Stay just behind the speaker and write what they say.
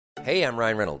Hey, I'm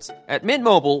Ryan Reynolds. At Mint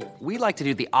Mobile, we like to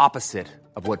do the opposite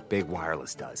of what Big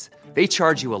Wireless does. They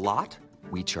charge you a lot,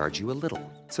 we charge you a little.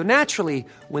 So naturally,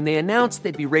 when they announced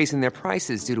they'd be raising their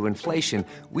prices due to inflation,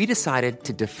 we decided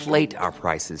to deflate our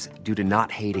prices due to not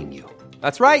hating you.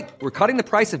 That's right. We're cutting the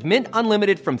price of Mint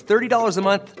Unlimited from $30 a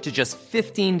month to just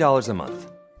 $15 a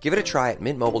month. Give it a try at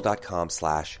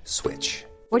mintmobile.com/switch.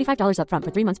 $45 up front for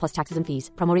 3 months plus taxes and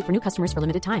fees. Promo rate for new customers for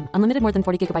limited time. Unlimited more than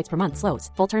 40 gigabytes per month. Slows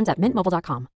full terms at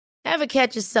mintmobile.com. Ever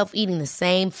catch yourself eating the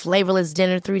same flavorless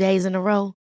dinner 3 days in a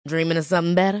row? Dreaming of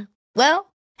something better?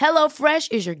 Well,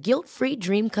 HelloFresh is your guilt-free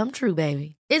dream come true,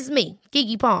 baby. It's me,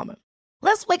 Keke Palmer.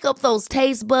 Let's wake up those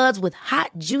taste buds with hot,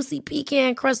 juicy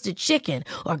pecan-crusted chicken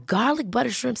or garlic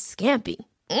butter shrimp scampi.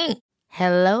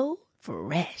 Hello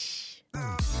Fresh.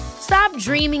 Stop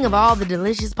dreaming of all the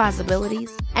delicious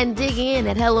possibilities and dig in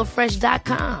at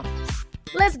HelloFresh.com.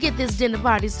 Let's get this dinner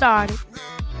party started.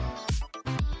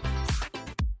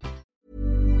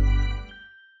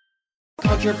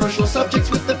 Controversial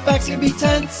subjects with the facts can be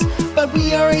tense, but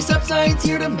we are Aesop Science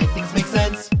here to make things make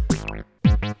sense.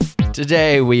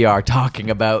 Today we are talking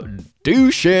about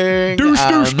douching.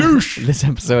 Douche. This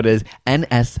episode is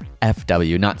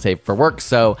NSFW, not safe for work.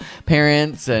 So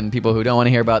parents and people who don't want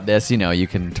to hear about this, you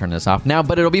can turn this off now,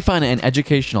 but it'll be fun and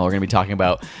educational. We're going to be talking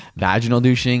about vaginal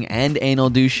douching and anal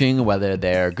douching, whether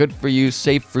they're good for you,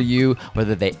 safe for you,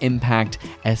 whether they impact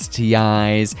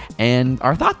STIs, and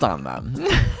our thoughts on them.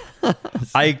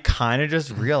 I kind of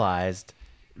just realized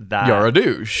that you're a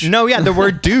douche. No, yeah, the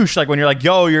word douche, like when you're like,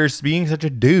 yo, you're being such a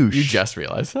douche. You just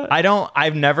realized that?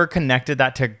 I've never connected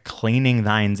that to cleaning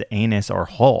thine's anus or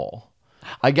hole.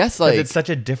 I guess like it's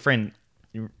such a different,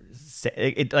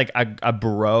 like a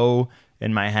bro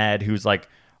in my head who's like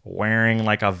wearing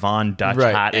like a Von Dutch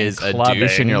hat is and a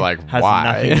douche, and you're like, has why?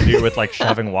 nothing to do with like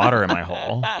shoving water in my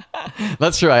hole.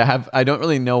 That's true. I don't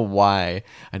really know why.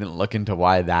 I didn't look into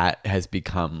why that has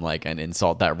become like an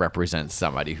insult that represents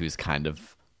somebody who's kind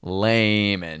of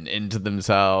lame and into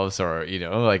themselves, or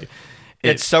like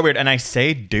it's so weird. And I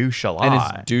say douche a lot, and it's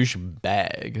douche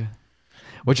bag,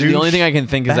 which is the only thing I can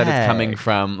think is that it's coming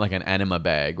from like an enema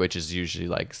bag, which is usually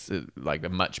like a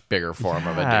much bigger form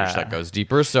of a douche that goes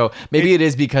deeper. So maybe it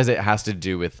is because it has to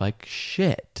do with like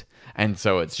shit. And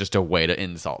so it's just a way to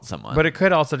insult someone. But it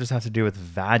could also just have to do with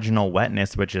vaginal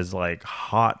wetness, which is like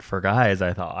hot for guys,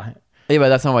 I thought. Yeah, but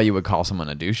that's not why you would call someone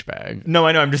a douchebag. No,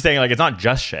 I know. I'm just saying, like, it's not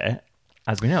just shit.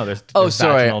 As we know, there's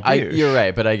vaginal douche. You're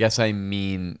right. But I guess I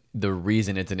mean the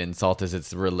reason it's an insult is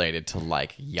it's related to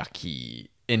like yucky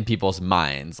in people's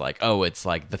minds. Like, oh, it's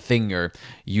like the thing you're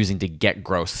using to get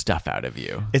gross stuff out of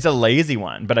you. It's a lazy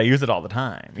one, but I use it all the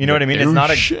time. You know what I mean? It's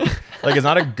not it's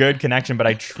not a good connection, but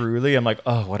I truly am like,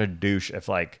 oh, what a douche if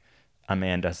like a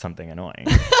man does something annoying.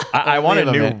 I want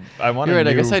a new. I want. You're right.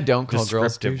 I guess I don't call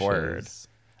girls douches. Word.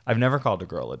 I've never called a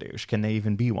girl a douche. Can they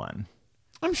even be one?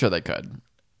 I'm sure they could.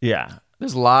 Yeah.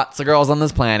 There's lots of girls on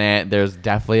this planet. There's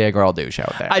definitely a girl douche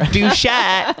out there. A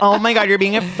douchette. Oh my God, you're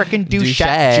being a freaking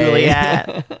douchette,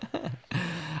 Juliet.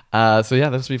 So yeah,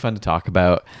 this will be fun to talk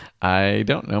about. I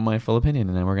don't know my full opinion,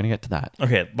 and then we're going to get to that.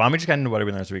 Okay, why don't we just get into what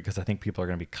we learned this week, because I think people are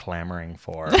going to be clamoring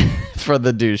for for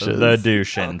the douches. The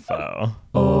douche info.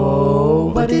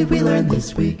 Oh, what did we learn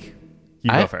this week? You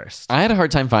go first. I had a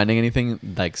hard time finding anything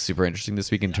like super interesting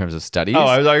this week in terms of studies. Oh,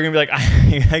 I was going to be like,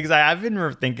 because I've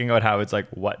been thinking about how it's like,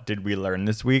 what did we learn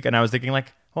this week? And I was thinking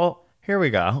like, well, here we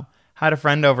go. Had a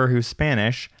friend over who's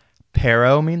Spanish.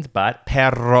 Perro means butt.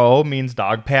 Perro means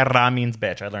dog. Perra means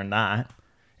bitch. I learned that.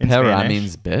 Perra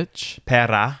means bitch?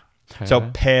 Perra. So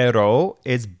perro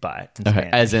is butt. Okay,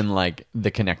 as in like the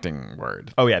connecting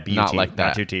word. Oh yeah, B-U-T, not like that.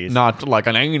 Not two T's. Not like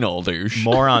an anal douche.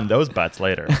 More on those butts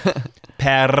later.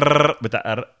 Per with the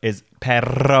R is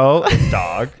perro is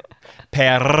dog.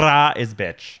 Perra is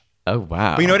bitch. Oh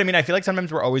wow. But you know what I mean? I feel like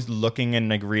sometimes we're always looking and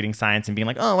like reading science and being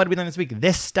like, oh, what did we learn this week?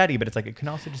 This study, but it's like it can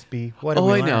also just be what did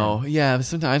we learn? I know. Yeah,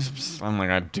 sometimes I'm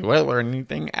like, do I learn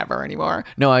anything ever anymore?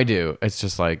 No, I do. It's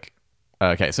just like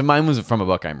okay, so mine was from a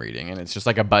book I'm reading, and it's just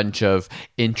like a bunch of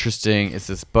interesting. It's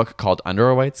this book called Under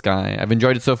a White Sky. I've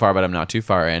enjoyed it so far, but I'm not too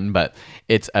far in. But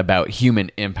it's about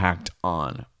human impact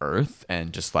on Earth,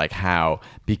 and just like how,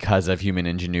 because of human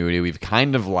ingenuity, we've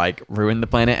kind of like ruined the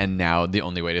planet, and now the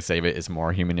only way to save it is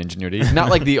more human ingenuity. Not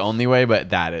like the only way,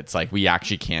 but that it's like we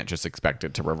actually can't just expect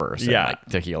it to reverse and like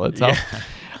to heal itself. Yeah.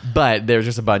 But there's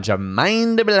just a bunch of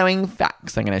mind-blowing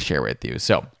facts I'm going to share with you.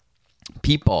 So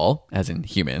people, as in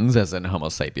humans, as in Homo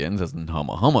sapiens, as in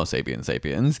Homo sapiens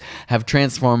sapiens, have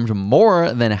transformed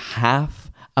more than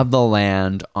half of the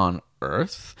land on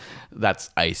Earth. That's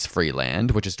ice-free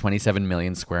land, which is 27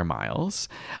 million square miles.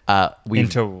 We've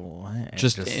just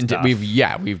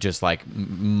like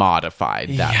modified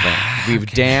that land. We've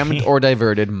dammed or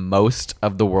diverted most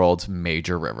of the world's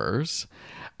major rivers.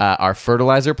 Our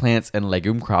fertilizer plants and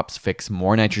legume crops fix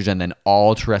more nitrogen than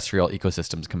all terrestrial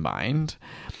ecosystems combined.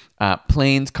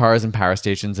 Planes, cars, and power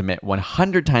stations emit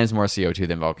 100 times more CO2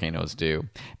 than volcanoes do.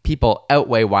 People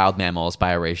outweigh wild mammals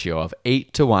by a ratio of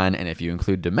 8 to 1, and if you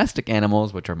include domestic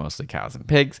animals, which are mostly cows and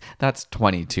pigs, that's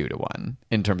 22 to 1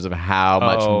 in terms of how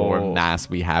much more mass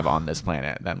we have on this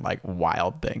planet than like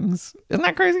wild things. Isn't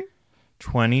that crazy?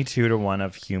 22 to 1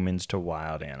 of humans to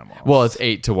wild animals. Well, it's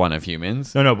 8 to 1 of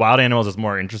humans. No, wild animals is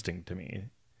more interesting to me.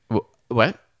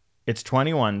 What? It's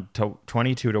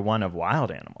 22 to 1 of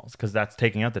wild animals because that's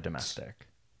taking out the domestic.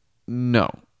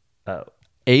 No. Oh.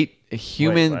 8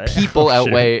 human people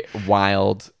outweigh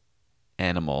wild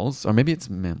animals, or maybe it's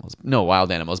mammals. No,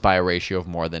 wild animals by a ratio of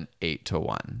more than 8 to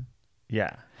 1.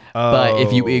 Yeah. But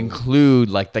if you include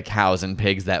like the cows and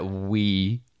pigs that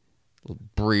we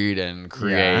breed and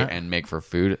create and make for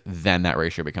food, then that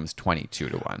ratio becomes 22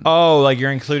 to 1. Oh, like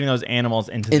you're including those animals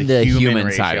into the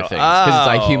human side of things because it's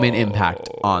like human impact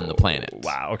on the planet.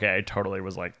 Wow. Okay, I totally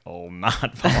was like,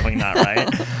 not following that right.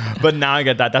 But now I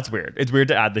get that. That's weird. It's weird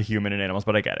to add the human and animals,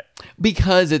 but I get it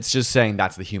because it's just saying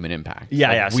that's the human impact.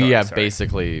 Yeah, like, we have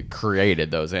basically created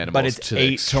those animals, but it's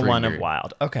 8 to 1 of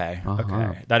wild. Okay,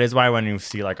 okay. That is why when you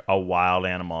see like a wild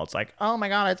animal, it's like, oh my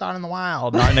god, it's out in the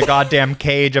wild, not in the goddamn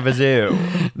cage of a zoo.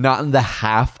 Not in the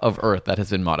half of Earth that has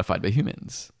been modified by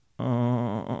humans. Okay.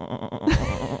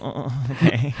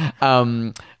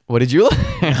 What did you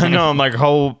No, I'm like,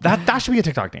 that should be a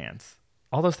TikTok dance.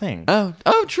 All those things. Oh,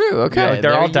 true. Okay. Yeah, like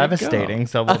they're all devastating,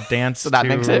 so we'll dance so that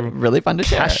makes it really fun to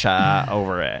share. Kesha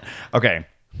over it. Okay.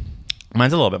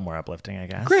 Mine's a little bit more uplifting, I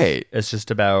guess. Great. It's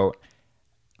just about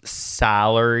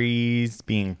salaries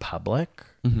being public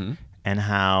and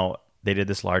how they did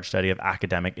this large study of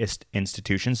academic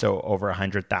institutions. So over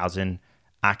 100,000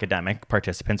 academic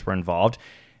participants were involved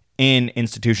in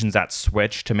institutions that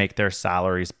switched to make their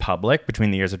salaries public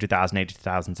between the years of 2008 to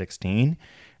 2016.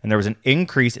 And there was an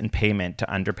increase in payment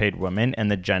to underpaid women, and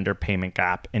the gender payment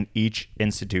gap in each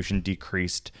institution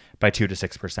decreased by 2 to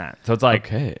 6%. So it's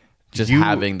like, just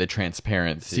having the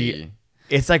transparency. See,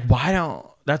 it's like,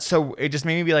 it just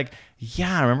made me be like,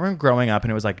 yeah, I remember growing up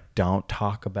and it was like, don't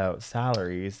talk about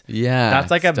salaries. Yeah.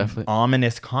 That's like an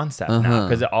ominous concept now,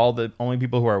 because the only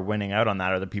people who are winning out on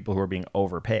that are the people who are being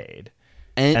overpaid.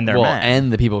 And they're men.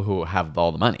 And the people who have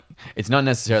all the money. It's not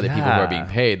necessarily people who are being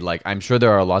paid. Like, I'm sure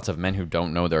there are lots of men who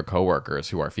don't know their coworkers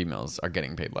who are females are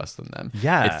getting paid less than them.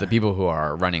 Yeah. It's the people who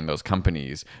are running those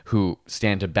companies who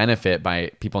stand to benefit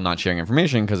by people not sharing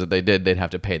information, because if they did, they'd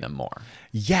have to pay them more.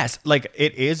 Yes. Like,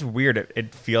 it is weird.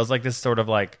 It feels like this sort of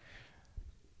like,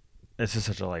 this is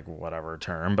such a like whatever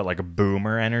term, but like a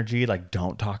boomer energy, like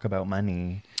don't talk about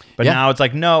money. But now it's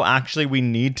like, no, actually we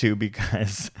need to,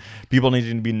 because people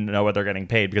need to know what they're getting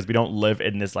paid, because we don't live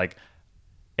in this like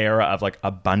era of like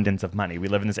abundance of money. We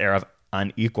live in this era of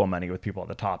unequal money with people at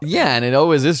the top. Yeah, and it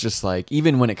always is just like,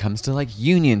 even when it comes to like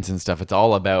unions and stuff, it's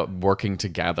all about working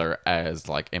together as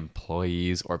like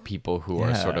employees or people who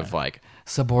are sort of like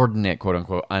subordinate, quote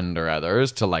unquote, under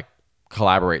others to like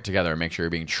collaborate together and make sure you're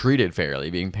being treated fairly,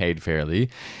 being paid fairly.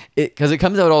 Because it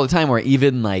comes out all the time where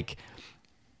even like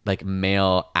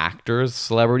male actors,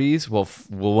 celebrities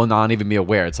will not even be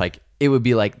aware. It's like, it would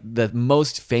be like the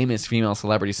most famous female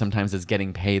celebrity sometimes is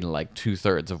getting paid like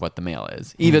 2/3 of what the male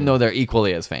is, even though they're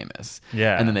equally as famous.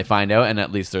 Yeah. And then they find out, and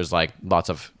at least there's like lots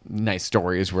of nice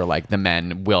stories where like the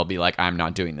men will be like, I'm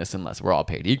not doing this unless we're all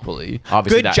paid equally.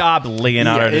 Obviously, good job,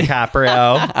 Leonardo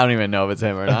DiCaprio. I don't even know if it's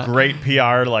him or not. A great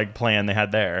PR like plan they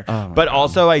had there. But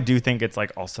also, I do think it's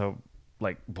like also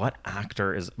like, what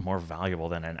actor is more valuable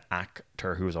than an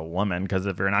actor who's a woman? Because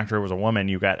if you're an actor who was a woman,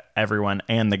 you got everyone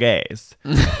and the gays.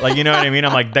 Like, you know what I mean?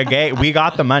 I'm like, we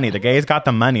got the money. The gays got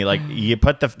the money. Like, you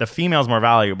put the female's more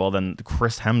valuable than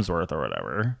Chris Hemsworth or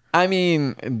whatever. I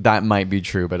mean, that might be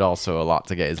true, but also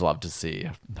lots of gays love to see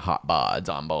hot bods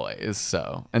on boys.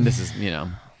 So, and this is, you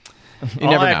know, you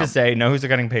all never I have know. to say, know who's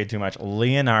getting paid too much?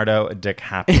 Leonardo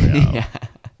DiCaprio. Yeah.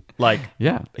 Like,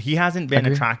 yeah, he hasn't been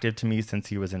attractive to me since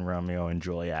he was in Romeo and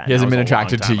Juliet. He hasn't been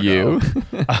attracted to you.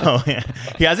 Oh, yeah.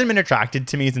 He hasn't been attracted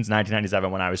to me since 1997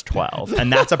 when I was 12.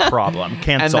 And that's a problem.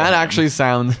 Cancel And that him. actually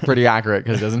sounds pretty accurate,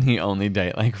 because doesn't he only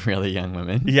date like really young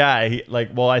women? Yeah.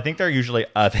 I think they're usually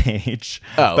of age.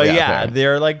 Oh, but yeah, fair.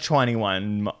 they're like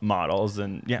 21 models.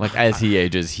 And yeah. Like, as he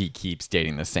ages, he keeps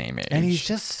dating the same age. And he's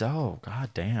just so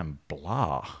goddamn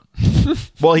blah.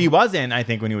 Well, he wasn't. I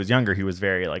think when he was younger, he was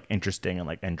very like interesting and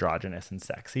like androgynous and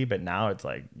sexy. But now it's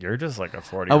like you're just like a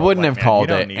 40. I wouldn't have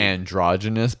called it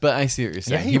androgynous, but I see what you're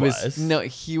saying. Yeah, he was. No,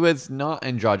 he was not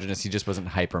androgynous. He just wasn't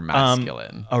hyper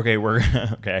masculine. Okay,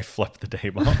 I flipped the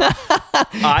table.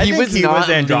 I think he was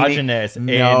androgynous in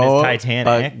his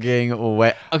Titanic.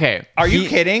 Okay, are you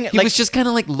kidding? He was just kind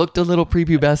of like looked a little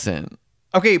prepubescent.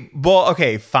 Okay, well,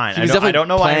 okay, fine. I don't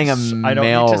know why I don't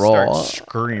need to start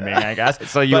screaming, I guess.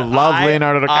 So you love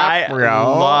Leonardo DiCaprio. I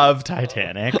love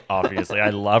Titanic, obviously.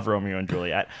 I love Romeo and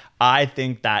Juliet. I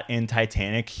think that in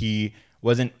Titanic, he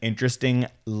was an interesting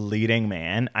leading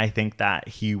man. I think that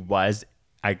he was,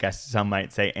 I guess some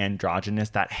might say,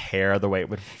 androgynous, that hair, the way it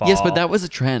would fall. Yes, but that was a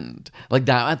trend. Like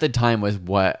that at the time was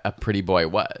what a pretty boy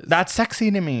was. That's sexy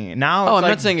to me. Now I'm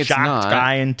like not saying it's not.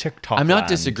 Guy in TikTok I'm not land.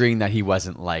 disagreeing that he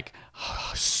wasn't like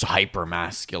hyper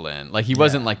masculine. Like he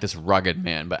wasn't like this rugged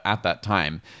man, but at that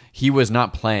time he was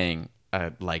not playing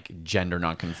like gender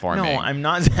non-conforming. No, I'm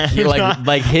not saying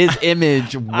like his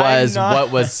image was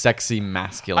what was sexy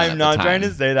masculine. I'm not trying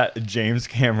to say that James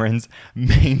Cameron's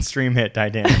mainstream hit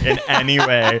Titanic in any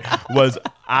way was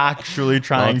actually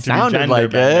trying to be gender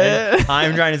like bending.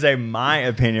 I'm trying to say my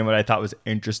opinion, what I thought was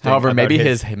interesting. However, maybe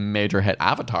his major hit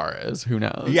Avatar is. Who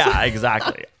knows? Yeah,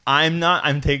 exactly.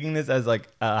 I'm taking this as like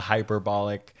a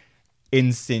hyperbolic,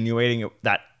 insinuating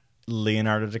that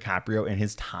Leonardo DiCaprio in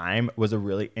his time was a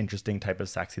really interesting type of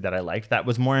sexy that I liked. That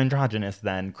was more androgynous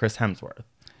than Chris Hemsworth.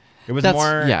 It was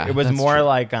more true.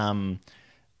 like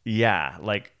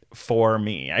like for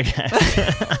me, I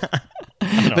guess.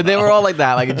 But they were all like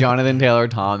that, like Jonathan Taylor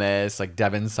Thomas, like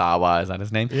Devon Sawa, is that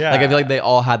his name? Yeah. Like I feel like they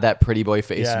all had that pretty boy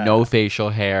face, Yeah. no facial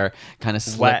hair, kind of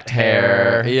slicked Wet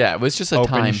hair. Yeah, it was just a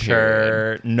Open time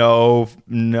shirt, period.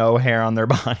 no hair on their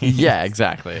body. Yeah,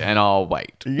 exactly, and all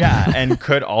white. Yeah, and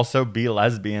could also be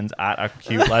lesbians at a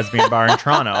cute lesbian bar in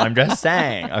Toronto. I'm just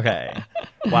saying. Okay.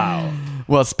 Wow.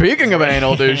 Well, speaking of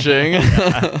anal douching,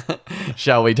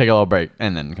 shall we take a little break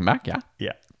and then come back? Yeah.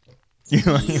 Yeah. You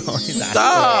always ask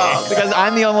Stop! Because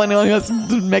I'm the only one who has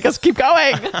to make us keep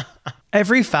going.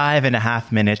 Every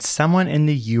 5.5 minutes, someone in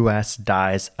the U.S.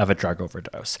 dies of a drug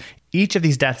overdose. Each of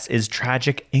these deaths is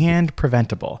tragic and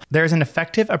preventable. There is an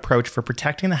effective approach for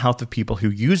protecting the health of people who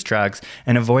use drugs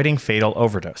and avoiding fatal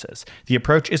overdoses. The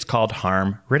approach is called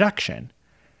harm reduction.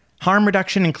 Harm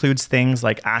reduction includes things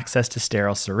like access to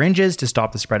sterile syringes to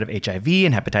stop the spread of HIV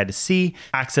and hepatitis C,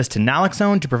 access to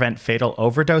naloxone to prevent fatal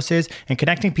overdoses, and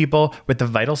connecting people with the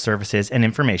vital services and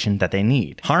information that they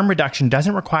need. Harm reduction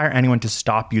doesn't require anyone to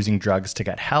stop using drugs to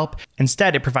get help.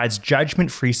 Instead, it provides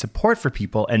judgment-free support for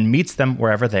people and meets them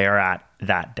wherever they are at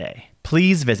that day.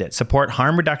 Please visit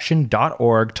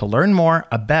supportharmreduction.org to learn more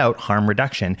about harm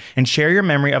reduction and share your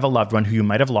memory of a loved one who you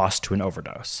might have lost to an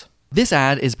overdose. This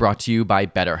ad is brought to you by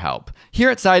BetterHelp. Here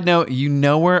at Side Note, you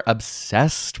know we're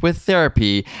obsessed with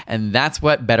therapy, and that's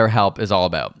what BetterHelp is all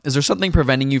about. Is there something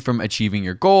preventing you from achieving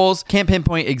your goals? Can't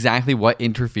pinpoint exactly what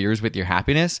interferes with your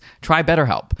happiness? Try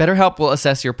BetterHelp. BetterHelp will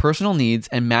assess your personal needs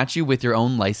and match you with your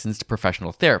own licensed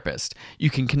professional therapist. You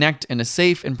can connect in a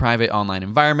safe and private online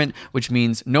environment, which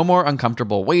means no more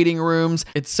uncomfortable waiting rooms.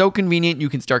 It's so convenient you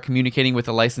can start communicating with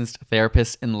a licensed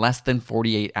therapist in less than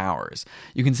 48 hours.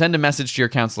 You can send a message to your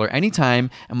counselor anytime,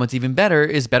 and what's even better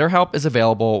is BetterHelp is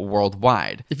available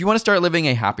worldwide. If you want to start living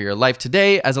a happier life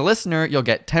today, as a listener, you'll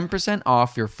get 10%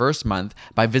 off your first month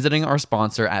by visiting our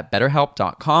sponsor at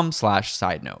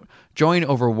betterhelp.com/sidenote. Join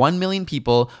over 1 million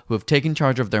people who have taken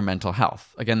charge of their mental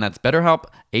health. Again, that's BetterHelp,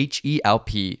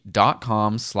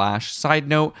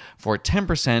 HELP.com/sidenote for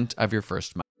 10% of your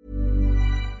first month.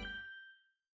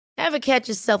 Ever catch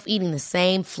yourself eating the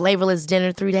same flavorless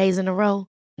dinner 3 days in a row?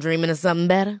 Dreaming of something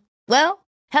better? Well,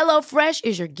 HelloFresh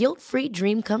is your guilt-free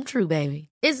dream come true, baby.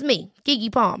 It's me, Keke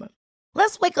Palmer.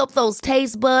 Let's wake up those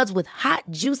taste buds with hot,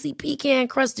 juicy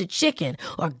pecan-crusted chicken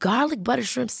or garlic butter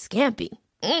shrimp scampi.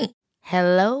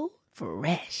 Hello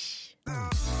Fresh.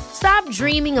 Stop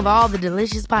dreaming of all the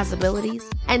delicious possibilities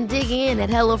and dig in at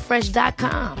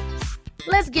HelloFresh.com.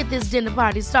 Let's get this dinner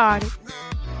party started.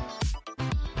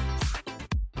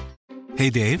 Hey,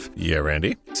 Dave. Yeah,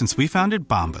 Randy. Since we founded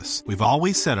Bombas, we've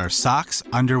always said our socks,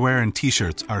 underwear, and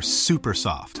T-shirts are super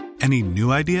soft. Any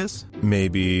new ideas?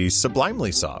 Maybe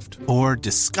sublimely soft. Or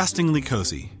disgustingly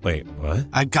cozy. Wait, what?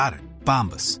 I got it.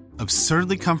 Bombas.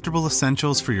 Absurdly comfortable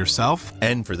essentials for yourself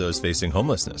and for those facing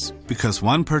homelessness. Because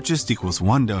one purchased equals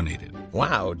one donated.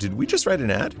 Wow, did we just write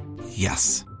an ad?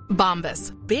 Yes.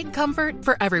 Bombas. Big comfort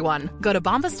for everyone. Go to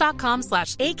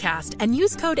bombas.com/ACAST and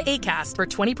use code ACAST for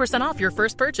 20% off your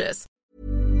first purchase.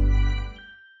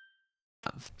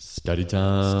 Study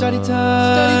time. Study time.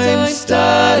 Study time.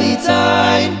 Study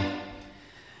time.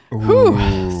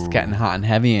 It's getting hot and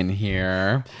heavy in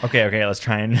here. Okay, let's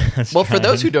try and... Well, for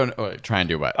those who don't... try and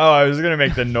do what? Oh, I was going to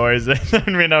make the noise.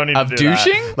 We don't need of to do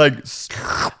douching? That.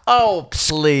 Like... Oh,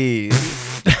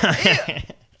 please.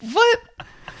 What?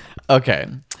 Okay.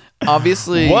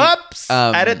 Obviously... Whoops!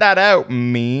 Edit that out,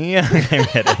 me. I'm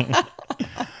kidding.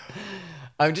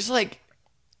 I'm just like...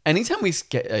 Anytime we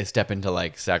step into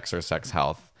like sex or sex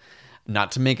health,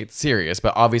 not to make it serious,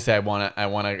 but obviously I want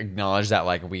to acknowledge that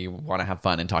like we want to have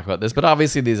fun and talk about this, but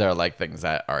obviously these are like things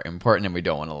that are important and we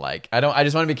don't want to like I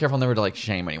just want to be careful never to like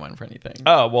shame anyone for anything.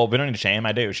 Oh, well, we don't need to shame.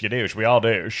 I douche, you douche, we all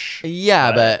douche.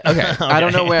 Yeah, but okay. I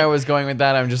don't know where I was going with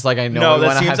that. I'm just like, I know we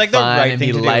want to have like fun the right and thing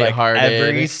be to do. lighthearted. Like,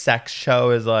 every sex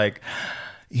show is like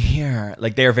here,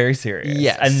 like they're very serious.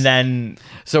 Yes. And then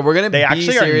so we're gonna they be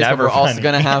actually serious, are never but we're also funny.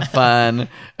 gonna have fun.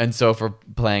 And so for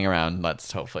playing around, let's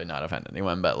hopefully not offend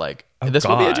anyone, but like this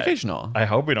will be educational. I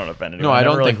hope we don't offend anyone. No, I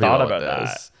don't never really think we thought will about with that.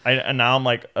 this. And now I'm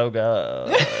like, oh god.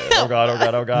 Oh god.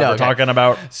 No, We're okay. talking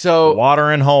about So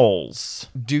water in holes.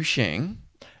 douching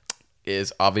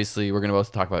is obviously, we're going to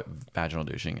both talk about vaginal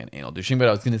douching and anal douching, but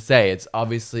I was going to say it's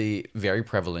obviously very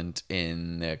prevalent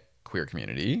in the queer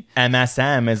community.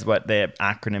 MSM is what the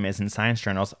acronym is in science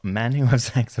journals. Men who have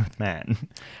sex with men.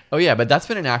 Oh yeah, but that's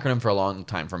been an acronym for a long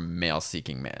time for male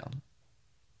seeking male.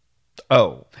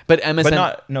 Oh, But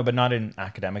MSM, but not in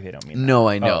academic. They don't mean that. no,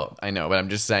 I know, Oh. but I'm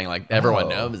just saying like everyone Oh.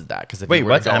 knows that because Wait,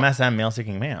 what's MSM? Male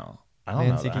seeking male. I don't man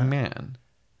know seeking that. man?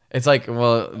 It's like,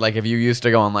 well, like if you used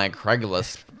to go on like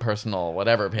Craigslist personal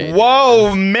whatever page.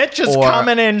 Whoa, Mitch is Or-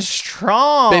 coming in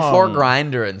strong. Before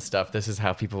Grindr and stuff, this is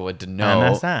how people would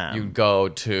know. MSM. You'd go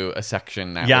to a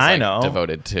section that Yeah, was I like know.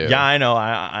 devoted to. Yeah, I know.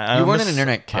 I You weren't an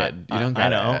internet kid. You don't I get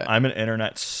know. it. I'm an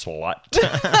internet slut.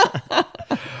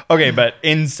 Okay, but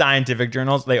in scientific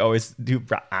journals, they always do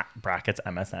brackets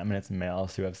MSM, and it's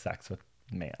males who have sex with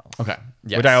males. Okay.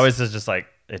 Yes. Which I always is just like,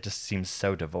 it just seems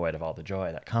so devoid of all the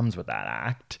joy that comes with that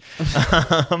act.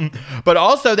 But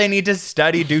also, they need to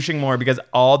study douching more because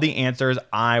all the answers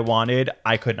I wanted,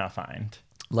 I could not find.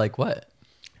 Like what?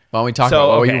 Why don't we talk So, about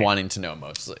what were okay. you wanting to know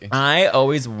mostly? I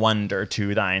always wonder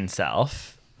to thine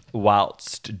self,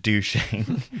 whilst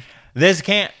douching, this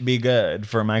can't be good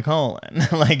for my colon.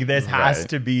 Like, this has Right.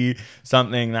 to be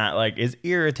something that, like, is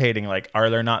irritating. Like, are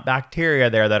there not bacteria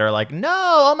there that are like, no,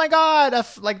 oh my God,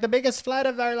 like the biggest flood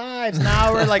of our lives.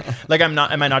 Now we're like, am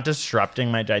I not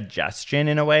disrupting my digestion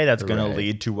in a way that's going Right. to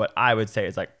lead to what I would say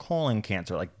is like colon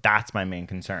cancer? Like, that's my main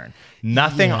concern.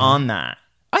 Nothing on that.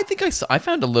 I think I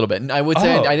found a little bit. I would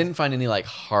say Oh. I didn't find any like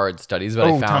hard studies, but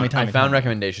Oh, I tell me. found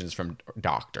recommendations from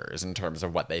doctors in terms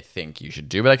of what they think you should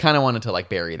do. But I kind of wanted to like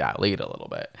bury that lead a little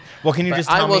bit. Well, can you But just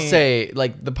tell I will me- say,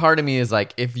 like, the part of me is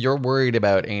like, if you're worried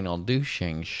about anal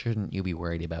douching, shouldn't you be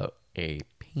worried about a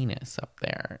penis up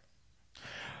there?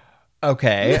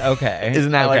 Okay.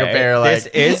 Isn't that like a fair, like- This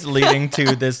is leading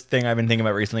to this thing I've been thinking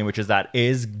about recently, which is that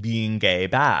is being gay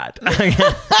bad?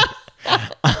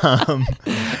 And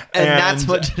that's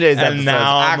what today's episode is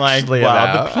now I'm actually like,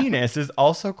 wow, about. the penis is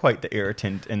also quite the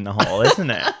irritant in the hole, isn't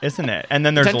it? Isn't it? And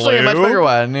then there's Potentially lube. a much bigger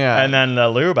one, yeah. And then the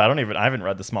lube, I haven't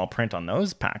read the small print on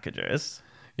those packages.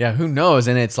 Yeah, who knows?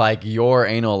 And it's like your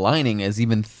anal lining is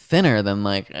even thinner than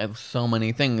like so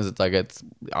many things. It's like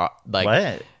like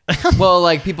What? well,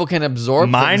 like people can absorb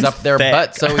Mine's things up their thick.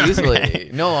 butt so easily. Okay.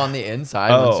 No, on the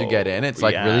inside, once you Oh, get in, it's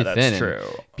like yeah, really that's thin. and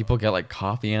true. People get like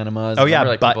coffee enemas. Oh, yeah,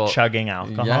 Remember, like, butt people- chugging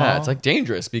alcohol. Yeah, it's like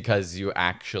dangerous because you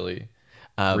actually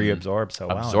Reabsorb so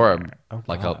well in absorb there. Oh,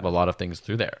 like God. a lot of things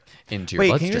through there into your Wait,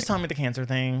 bloodstream. can you just tell me the cancer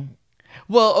thing?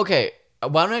 Well, okay.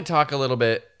 Why don't I talk a little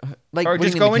bit? Like, Or what do you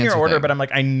just mean go the in your cancer order, thing? but I'm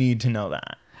like, I need to know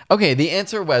that. Okay, the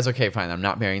answer was, okay, fine, I'm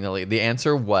not bearing the lead. The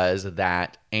answer was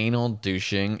that anal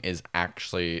douching is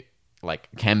actually, like,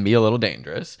 can be a little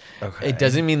dangerous. Okay. It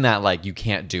doesn't mean that, like, you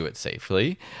can't do it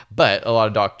safely. But a lot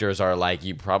of doctors are like,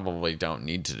 you probably don't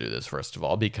need to do this, first of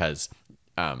all, because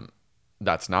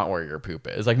that's not where your poop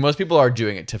is. Like, most people are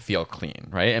doing it to feel clean,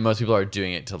 right? And most people are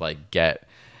doing it to, like, get...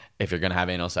 If you're gonna have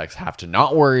anal sex, have to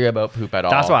not worry about poop at all.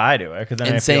 That's why I do it. Because then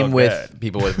I And feel same with good.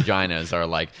 people with vaginas are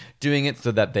like doing it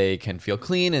so that they can feel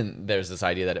clean. And there's this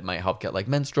idea that it might help get like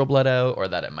menstrual blood out, or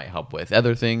that it might help with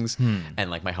other things, and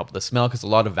like might help with the smell. Because a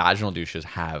lot of vaginal douches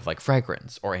have like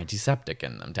fragrance or antiseptic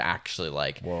in them to actually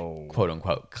like quote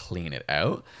unquote clean it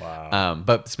out. Wow.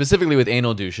 But specifically with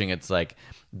anal douching, it's like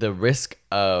the risk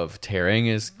of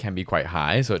tearing can be quite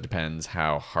high. So it depends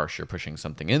how harsh you're pushing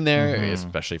something in there,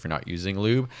 especially if you're not using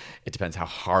lube. It depends how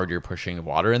hard you're pushing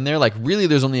water in there. Like really,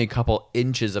 there's only a couple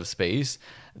inches of space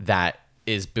that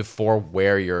is before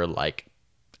where your like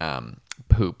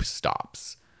poop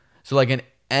stops. So like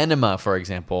enema, for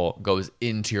example, goes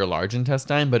into your large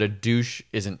intestine, but a douche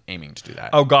isn't aiming to do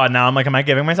that. Oh God, now I'm like, am I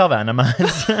giving myself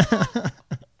enemas?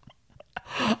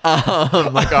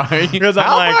 Like, are you? Because I'm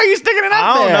How like, far are you sticking it up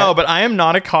I don't there? know, but I am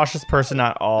not a cautious person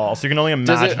at all. So you can only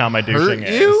Does imagine it how my douching hurt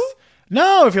is. you?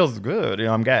 No, it feels good. You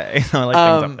know, I'm gay. I like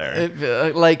things up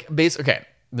there. Okay,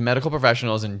 the medical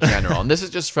professionals in general, and this is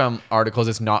just from articles.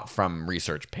 It's not from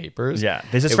research papers. Yeah,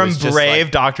 this is It from was just, brave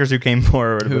like, doctors who came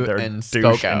forward with their and douche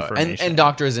spoke out, information. and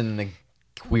doctors in the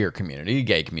queer community,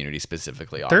 gay community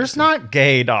specifically. There's Obviously. not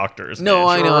gay doctors. No,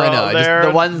 bitch. I know. Just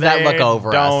the ones that look over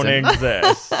us don't and-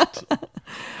 exist.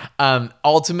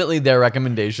 Ultimately, their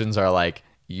recommendations are like,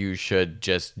 you should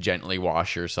just gently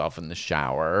wash yourself in the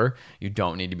shower. You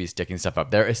don't need to be sticking stuff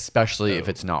up there, especially if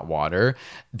it's not water.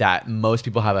 That most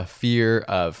people have a fear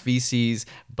of feces,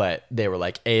 but they were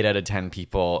like 8 out of 10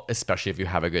 people, especially if you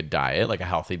have a good diet, like a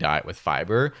healthy diet with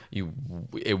fiber,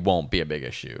 it won't be a big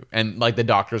issue. And like the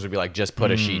doctors would be like, just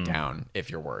put a sheet down if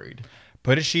you're worried.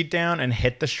 Put a sheet down and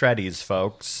hit the shreddies,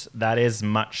 folks. That is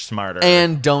much smarter.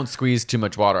 And don't squeeze too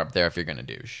much water up there if you're gonna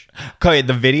douche. Okay,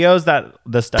 the videos that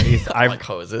the studies Like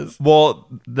hoses. Well,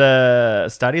 the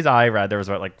studies I read, there was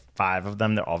about like 5 of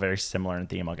them. They're all very similar in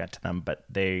theme. I'll get to them, but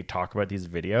they talk about these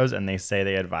videos and they say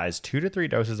they advise 2 to 3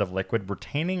 doses of liquid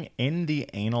retaining in the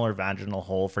anal or vaginal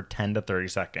hole for 10 to 30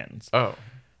 seconds. Oh.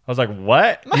 I was like,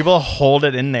 what? People hold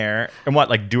it in there and what?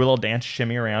 Like do a little dance,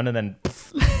 shimmy around, and then.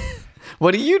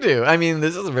 What do you do? I mean,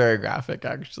 this is very graphic,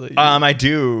 actually. I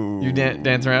do. You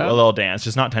dance around? A little dance,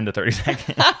 just not 10 to 30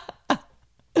 seconds.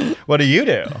 What do you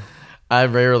do? I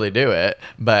rarely do it,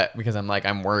 but because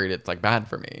I'm worried it's like bad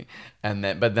for me.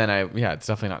 But then it's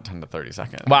definitely not 10 to 30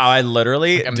 seconds. Wow, I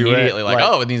literally do immediately it,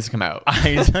 oh, it needs to come out.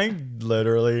 I like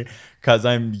literally, because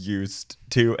I'm used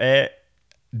to it,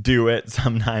 do it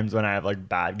sometimes when I have like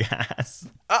bad gas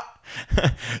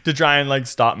to try and like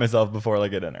stop myself before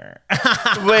like a dinner.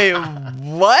 Wait,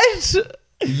 what?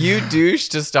 You douche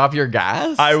to stop your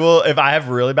gas? I will, if I have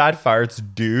really bad farts,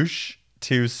 douche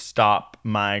to stop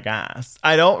my gas.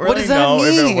 I don't really does that know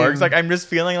if it mean? works. Like I'm just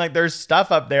feeling like there's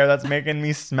stuff up there that's making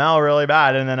me smell really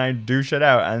bad, and then I douche it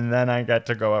out, and then I get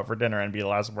to go out for dinner and be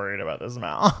less worried about the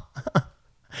smell.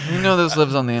 You know this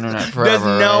lives on the internet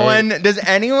forever. Does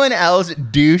anyone else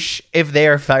douche if they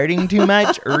are farting too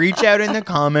much? Reach out in the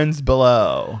comments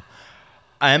below.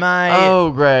 Am I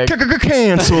Greg.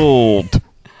 canceled?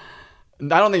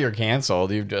 I don't think you're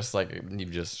canceled. You've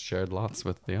just shared lots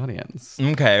with the audience.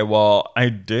 Okay, well, I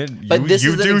did. But this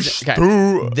is douche okay.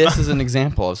 too. This is an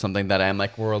example of something that I'm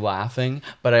like, we're laughing,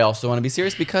 but I also want to be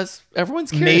serious because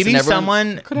everyone's curious. Maybe and everyone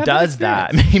someone could have does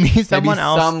that that. experience. Maybe someone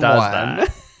else does someone.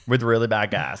 that with really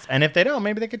bad gas. And if they don't,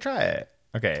 maybe they could try it.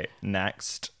 Okay,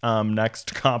 next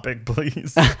topic,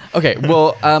 please. Okay,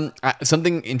 well,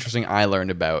 something interesting I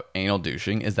learned about anal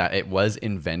douching is that it was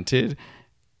invented,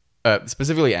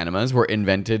 specifically enemas were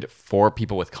invented for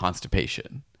people with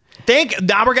constipation.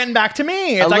 Now we're getting back to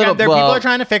me. It's like people are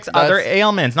trying to fix other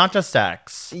ailments, not just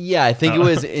sex. Yeah, I think it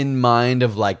was in mind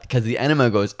of like, because the enema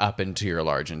goes up into your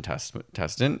large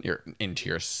intestine, into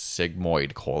your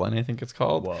sigmoid colon, I think it's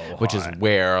called, which is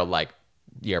where like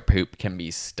your poop can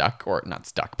be stuck, or not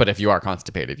stuck, but if you are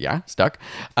constipated, stuck.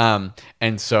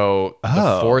 And so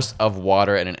the force of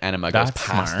water in an enema goes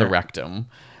past the rectum.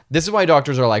 This is why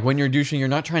doctors are like, when you're douching, you're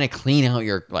not trying to clean out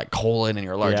your like colon and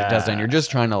your large intestine. You're just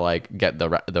trying to like get the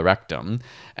rectum,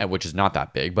 which is not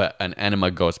that big, but an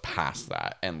enema goes past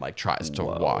that and like tries to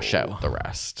wash out the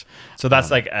rest. So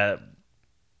that's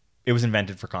it was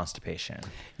invented for constipation.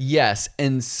 Yes,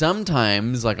 and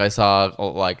sometimes like I saw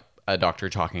like a doctor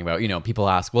talking about, people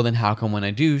ask, well, then how come when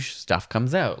I douche stuff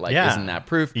comes out? Like, isn't that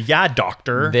proof? Yeah,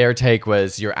 doctor. Their take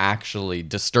was you're actually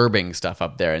disturbing stuff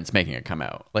up there and it's making it come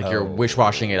out. Like you're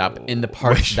wish-washing it up in the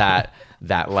parts that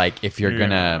like if you're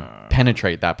gonna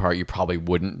penetrate that part, you probably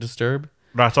wouldn't disturb.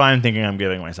 That's why I'm thinking I'm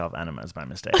giving myself enemas by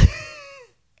mistake.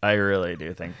 I really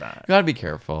do think that. You gotta be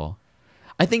careful.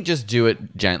 I think just do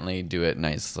it gently, do it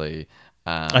nicely.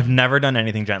 I've never done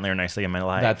anything gently or nicely in my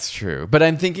life. That's true. But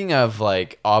I'm thinking of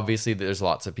like, obviously there's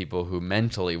lots of people who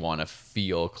mentally want to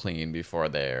feel clean before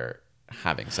they're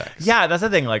having sex. Yeah, that's the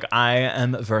thing. Like I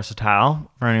am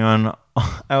versatile. For anyone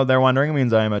out there wondering, it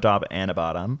means I am a top and a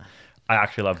bottom. I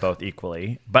actually love both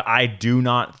equally. But I do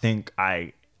not think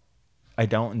I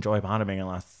don't enjoy bottoming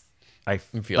unless I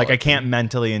feel like I can't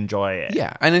mentally enjoy it.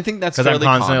 Yeah, and I think that's because I'm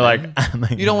constantly common.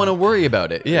 like, you don't want to worry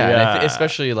about it. Yeah, Yeah. And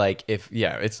especially like if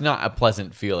it's not a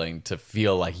pleasant feeling to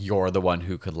feel like you're the one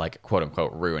who could like quote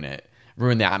unquote ruin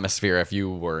the atmosphere if you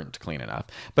weren't clean enough.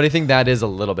 But I think that is a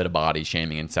little bit of body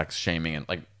shaming and sex shaming, and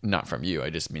like not from you.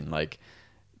 I just mean like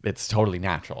it's totally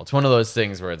natural. It's one of those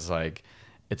things where it's like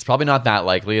It's probably not that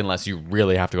likely unless you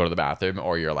really have to go to the bathroom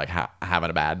or you're like having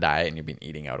a bad diet and you've been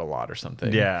eating out a lot or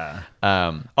something. Yeah.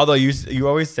 Although you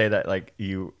always say that like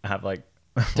you have like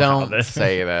don't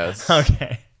say this.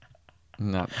 Okay.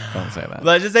 No, don't say that.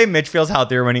 Let's just say Mitch feels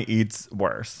healthier when he eats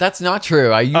worse. That's not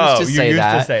true. I used to say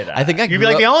that. I think you'd be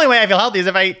like, the only way I feel healthy is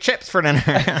if I eat chips for dinner.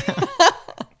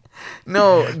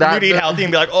 No, you'd eat healthy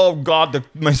and be like, oh God,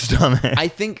 my stomach. I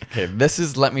think, okay,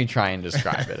 let me try and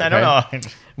describe it. Okay? I don't know.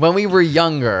 When we were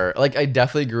younger, like I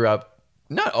definitely grew up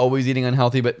not always eating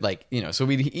unhealthy, but like, so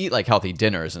we'd eat like healthy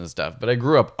dinners and stuff. But I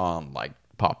grew up on like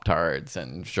Pop-Tarts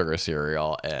and sugar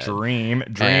cereal and dream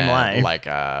life. Like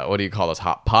what do you call those,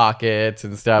 Hot Pockets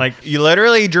and stuff? Like you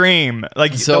literally dream.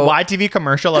 Like the YTV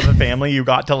commercial of a family you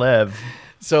got to live.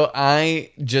 So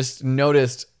I just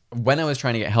noticed when I was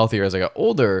trying to get healthier as I got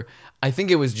older, I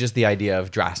think it was just the idea of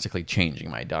drastically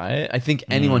changing my diet. I think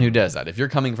anyone who does that, if you're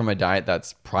coming from a diet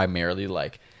that's primarily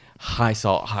like high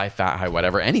salt, high fat, high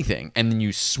whatever, anything, and then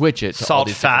you switch it to salt, all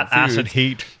these fat, foods, acid,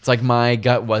 heat. It's like my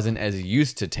gut wasn't as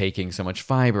used to taking so much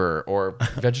fiber or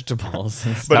vegetables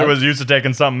and stuff. But it was used to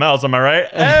taking something else, am I right?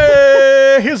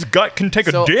 Hey, his gut can take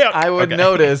a dip. I would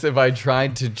notice if I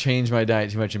tried to change my diet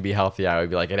too much and be healthy, I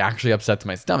would be like, it actually upsets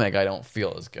my stomach. I don't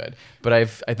feel as good. But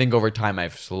I think over time,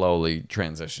 I've slowly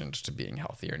transitioned to being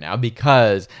healthier now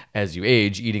because as you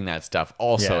age, eating that stuff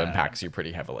also impacts you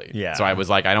pretty heavily. Yeah. So I was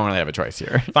like, I don't really have a choice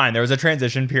here. Fine. There was a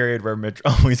transition period where Mitch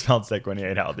always felt sick when he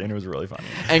ate healthy, and it was really funny.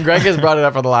 And Greg has brought it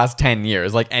up for the last 10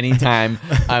 years. Like anytime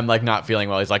I'm like not feeling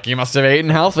well, he's like, you must have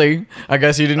eaten healthy. I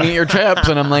guess you didn't eat your chips.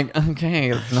 And I'm like, okay,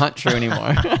 it's not true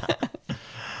anymore.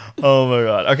 Oh my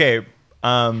God. Okay.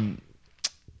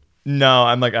 No,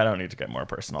 I'm like, I don't need to get more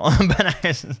personal. But I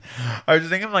was just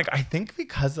thinking, like, I think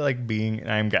because of, like,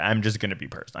 I'm just gonna be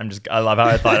personal. I love how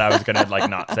I thought I was gonna like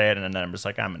not say it, and then I'm just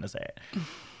like, I'm gonna say it.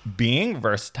 Being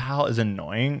versatile is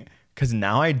annoying because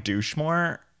now I douche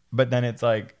more, but then it's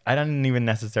like I don't even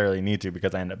necessarily need to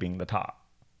because I end up being the top.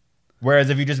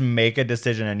 Whereas if you just make a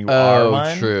decision and you are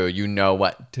one, true, you know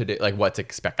what to do, like what's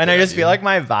expected. And I just feel like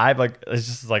my vibe, like it's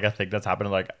just like a thing that's happened.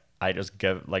 Like I just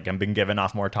I've been giving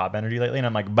off more top energy lately, and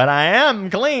I'm like, but I am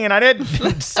clean. I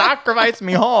didn't sacrifice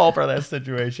me whole for this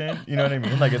situation. You know what I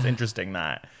mean? Like it's interesting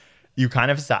that you kind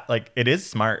of like it is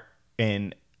smart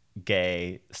in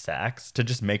gay sex to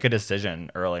just make a decision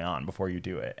early on before you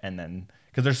do it, and then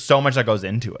because there's so much that goes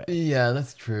into it. Yeah,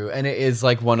 that's true. And it is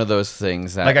like one of those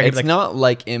things that it's not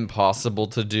like impossible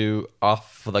to do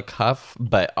off the cuff,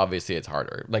 but obviously it's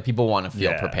harder. Like people want to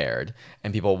feel prepared,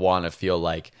 and people want to feel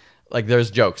like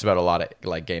there's jokes about a lot of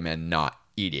like gay men not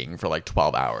eating for like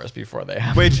 12 hours before they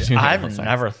have which I've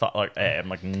never thought like, hey, I'm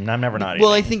like, I'm never not eating.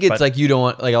 Well, I think it's like you don't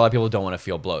want, like a lot of people don't want to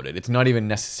feel bloated. It's not even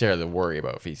necessarily the worry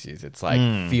about feces. It's like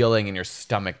feeling in your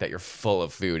stomach that you're full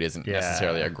of food isn't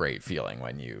necessarily a great feeling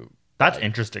when you. That's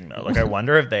interesting though. Like I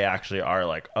wonder if they actually are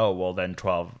like, oh, well then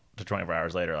 12 to 24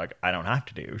 hours later, like I don't have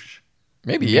to douche.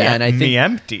 Maybe, yeah. And I think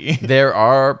empty. There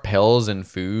are pills and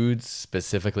foods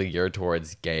specifically geared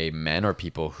towards gay men or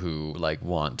people who like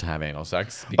want to have anal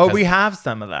sex. Oh, we have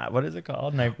some of that. What is it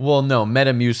called? Well, no,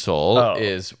 Metamucil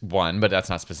is one, but that's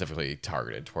not specifically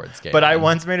targeted towards gay men. I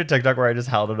once made a TikTok where I just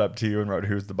held it up to you and wrote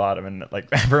who's the bottom, and like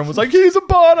everyone was like, he's a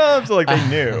bottom. So like they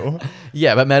knew.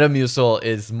 Yeah, but Metamucil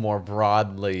is more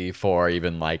broadly for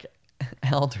even like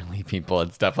elderly people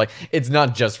and stuff. Like it's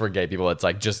not just for gay people. It's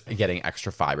like just getting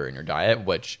extra fiber in your diet,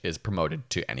 which is promoted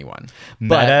to anyone.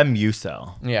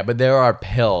 Metamucil. Yeah, but there are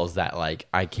pills that like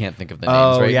I can't think of the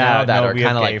names now that are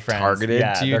kind of like targeted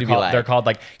to you to be like, they're called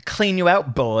like clean you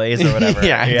out boys or whatever.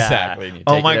 Yeah, exactly.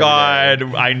 Oh my God,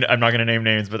 I'm not gonna name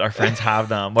names, but our friends have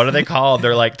them. What are they called?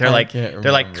 They're like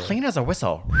clean as a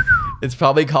whistle. It's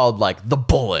probably called like the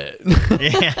bullet.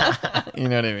 Yeah. You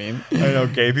know what I mean? I know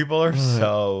gay people are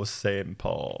so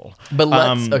simple. But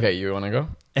let's okay, you want to go?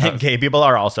 And gay people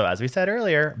are also, as we said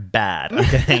earlier, bad. I'm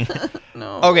kidding.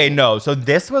 No. Okay, no. So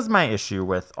this was my issue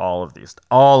with all of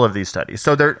these studies.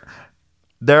 So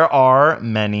there are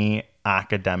many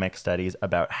academic studies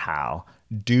about how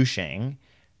douching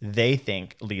they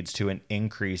think leads to an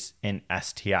increase in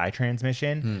STI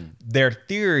transmission. Their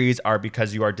theories are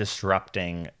because you are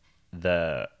disrupting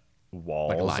the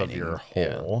walls of your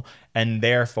hole, and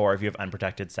therefore if you have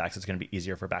unprotected sex, it's going to be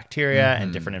easier for bacteria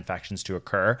and different infections to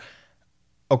occur.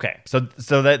 Okay, so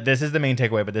that this is the main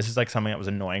takeaway, but this is like something that was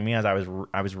annoying me as I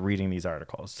was reading these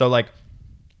articles. So like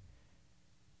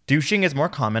douching is more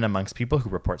common amongst people who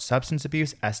report substance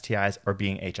abuse, STIs, or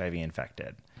being HIV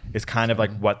infected. Is kind of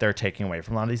like what they're taking away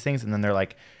from a lot of these things. And then they're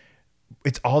like,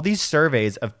 it's all these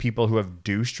surveys of people who have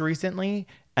douched recently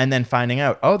and then finding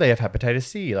out, oh, they have hepatitis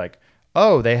C. Like,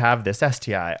 oh, they have this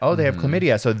STI. Oh, they have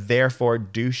chlamydia. So therefore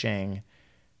douching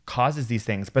causes these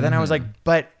things. But then I was like,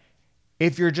 but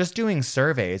if you're just doing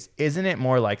surveys, isn't it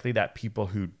more likely that people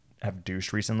who have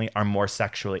douched recently are more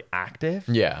sexually active?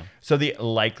 Yeah. So the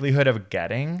likelihood of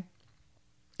getting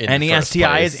In any the first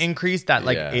STI place. is increased. That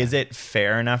like, Yeah. is it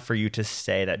fair enough for you to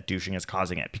say that douching is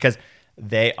causing it? Because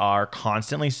they are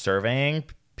constantly surveying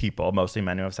people, mostly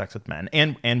men who have sex with men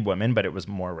and women, but it was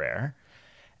more rare.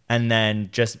 And then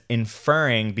just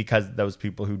inferring because those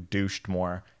people who douched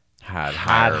more Had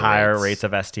higher rates. rates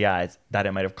of STIs that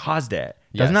it might have caused it.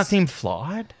 Doesn't that Yes. seem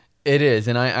flawed? It is,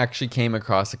 and I actually came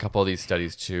across a couple of these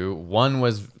studies too. One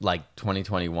was like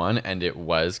 2021, and it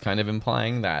was kind of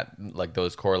implying that like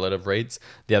those correlative rates.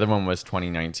 The other one was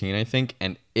 2019, I think,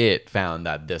 and it found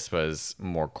that this was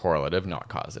more correlative, not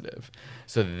causative.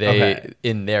 So they,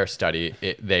 in their study,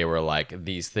 they were like,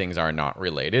 these things are not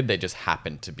related. They just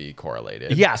happen to be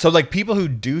correlated. Yeah. So like people who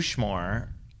douche more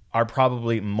are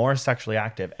probably more sexually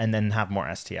active and then have more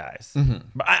STIs.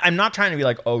 But I'm not trying to be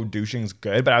like, oh, douching's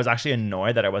good, but I was actually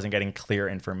annoyed that I wasn't getting clear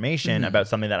information about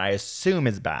something that I assume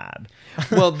is bad.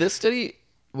 Well, this study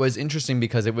was interesting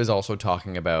because it was also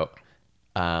talking about,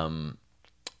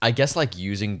 I guess, like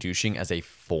using douching as a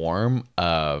form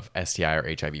of STI or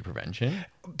HIV prevention.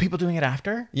 People doing it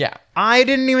after? Yeah. I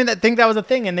didn't even think that was a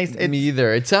thing. And Me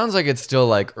either. It sounds like it's still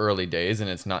like early days and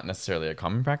it's not necessarily a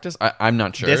common practice. I'm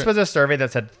not sure. This was a survey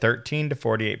that said 13 to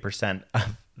 48%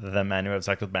 of the men who have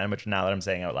sex with men, which now that I'm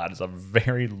saying out loud is a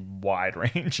very wide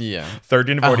range. Yeah.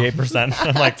 13 to 48%.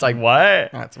 I'm like, it's like,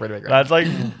 what? That's pretty big. That's like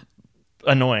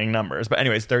annoying numbers. But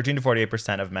anyways, 13 to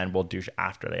 48% of men will douche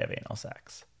after they have anal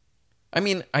sex. I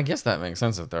mean, I guess that makes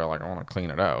sense if they're like, I want to clean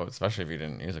it out, especially if you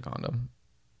didn't use a condom.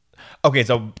 Okay,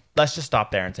 so let's just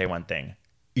stop there and say one thing.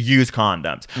 Use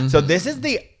condoms. So this is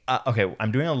the... okay,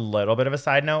 I'm doing a little bit of a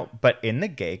side note, but in the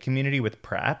gay community with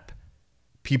PrEP,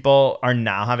 people are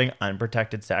now having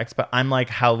unprotected sex, but I'm like,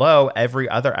 hello, every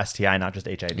other STI, not just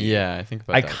HIV. Yeah, I think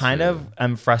about I that kind too. of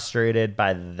am frustrated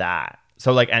by that.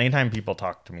 So like anytime people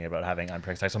talk to me about having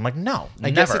unprotected sex, I'm like, no,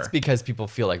 I never. guess it's because people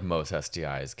feel like most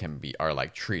STIs are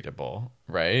like treatable,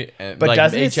 right? And But like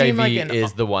doesn't it HIV seem like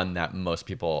is the one that most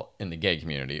people in the gay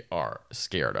community are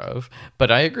scared of.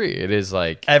 But I agree, it is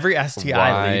like every STI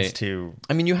why- leads to...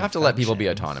 I mean, you have to let people be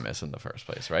infections. autonomous in the first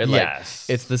place, right? Like, Yes.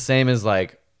 it's the same as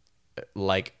like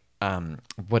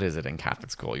what is it in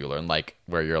Catholic school? You learn like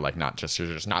where you're like you're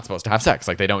just not supposed to have sex.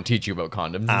 Like they don't teach you about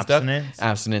condoms and Abstinence? stuff.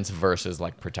 Abstinence versus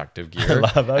like protective gear. I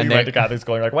love how And you they went to Catholic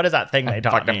school and you're like, what is that thing they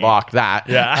taught fucking me? blocked that.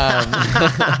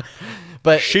 Yeah.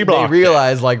 But She they blocked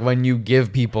realize like when you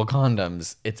give people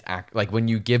condoms, like when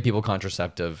you give people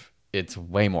contraceptive, it's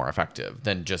way more effective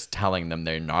than just telling them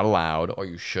they're not allowed or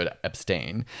you should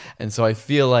abstain. And so I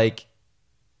feel like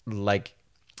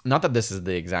not that this is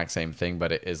the exact same thing,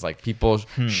 but it is like people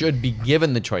should be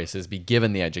given the choices, be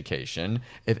given the education.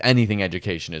 If anything,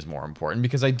 education is more important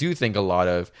because I do think a lot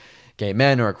of gay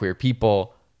men or queer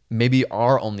people maybe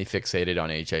are only fixated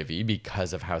on HIV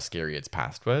because of how scary its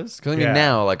past was. Because I mean,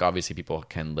 now, like obviously people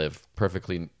can live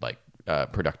perfectly like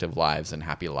productive lives and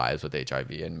happy lives with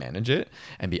HIV and manage it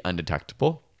and be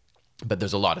undetectable. But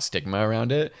there's a lot of stigma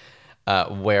around it.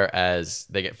 Whereas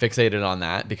they get fixated on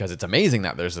that because it's amazing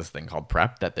that there's this thing called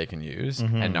PrEP that they can use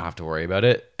and not have to worry about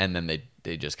it. And then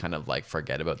they just kind of like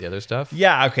forget about the other stuff.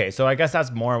 Yeah, okay. So I guess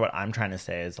that's more what I'm trying to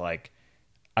say is like,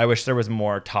 I wish there was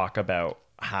more talk about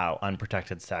how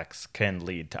unprotected sex can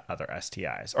lead to other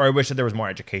STIs. Or I wish that there was more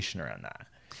education around that.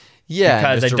 Yeah.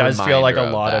 Because just it a does feel like a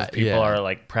reminder lot that. of people Yeah. are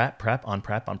like prep.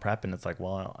 And it's like,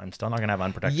 well, I'm still not going to have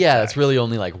unprotected Yeah, sex. that's really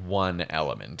only like one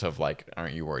element of like,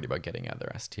 aren't you worried about getting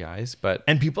other STIs? But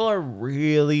And people are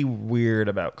really weird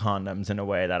about condoms in a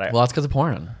way that well, that's because of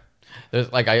porn.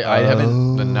 There's like I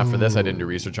haven't enough for this. I didn't do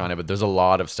research on it, but there's a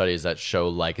lot of studies that show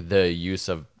like the use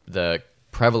of the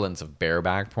prevalence of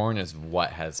bareback porn is what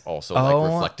has also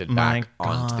like reflected back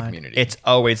onto the community. It's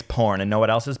always porn. And know what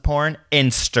else is porn?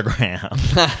 Instagram.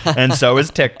 And so is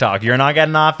TikTok. You're not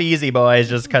getting off easy, boys,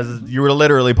 just because you were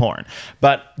literally porn.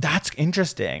 But that's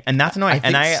interesting. And that's annoying.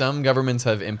 I think some governments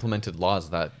have implemented laws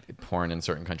that porn in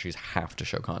certain countries have to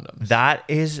show condoms. That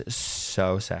is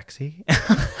so sexy.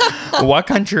 What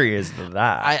country is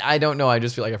that? I don't know. I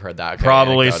just feel like I've heard that. Okay,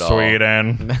 Probably anecdotal.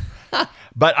 Sweden.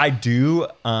 But I do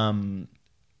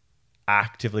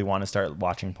actively want to start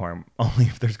watching porn only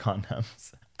if there's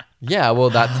condoms. Yeah,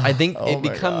 well, I think Oh it my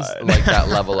becomes God. like that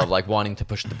level of like wanting to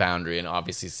push the boundary, and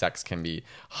obviously sex can be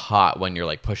hot when you're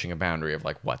like pushing a boundary of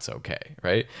like what's okay,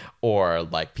 right? Or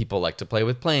like people like to play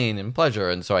with pain and pleasure,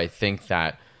 and so I think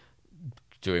that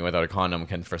doing without a condom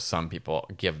can for some people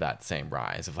give that same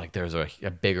rise of like there's a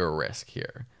bigger risk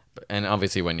here. And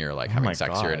obviously when you're like having my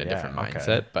sex, you're in a God, different yeah, okay.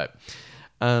 mindset, but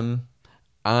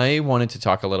I wanted to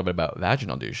talk a little bit about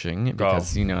vaginal douching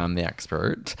because, I'm the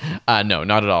expert. No,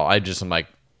 not at all. I'm like,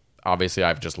 obviously,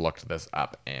 I've just looked this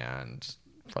up. And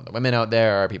for the women out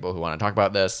there, people who want to talk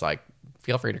about this, like,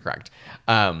 feel free to correct.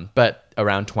 But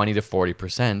around 20 to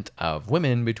 40% of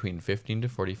women between 15 to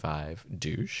 45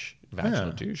 douche,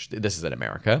 vaginal douche. This is in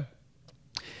America.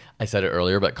 I said it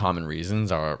earlier, but common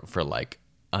reasons are for like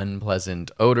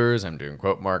unpleasant odors. I'm doing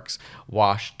quote marks.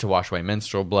 Wash away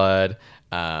menstrual blood.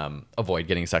 Avoid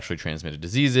getting sexually transmitted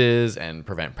diseases and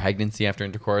prevent pregnancy after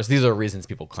intercourse. These are reasons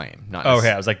people claim.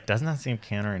 Okay, I was like, doesn't that seem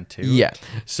counterintuitive? Yeah.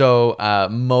 So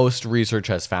most research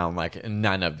has found like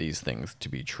none of these things to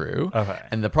be true. Okay.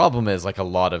 And the problem is like a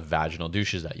lot of vaginal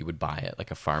douches that you would buy at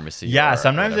like a pharmacy. Yeah. Or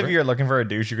sometimes whatever. if you're looking for a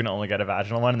douche, you can only get a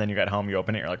vaginal one, and then you get home, you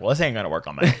open it, you're like, well, this ain't gonna work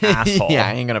on my asshole. Yeah,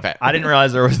 I ain't gonna pay. I didn't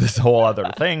realize there was this whole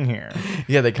other thing here.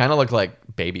 Yeah, they kind of look like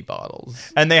baby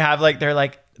bottles. And they have like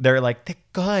they're the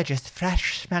gorgeous,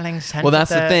 fresh smelling scent. Well,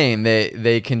 that's the thing.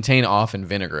 They contain often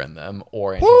vinegar in them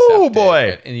or antiseptic. Oh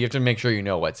boy! And you have to make sure you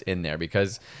know what's in there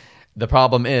because the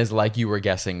problem is, like you were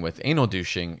guessing with anal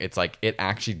douching, it's like it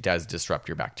actually does disrupt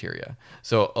your bacteria.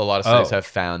 So a lot of studies have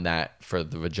found that for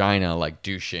the vagina, like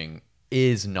douching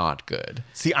is not good.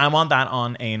 See, I want that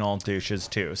on anal douches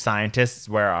too. Scientists,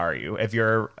 where are you? If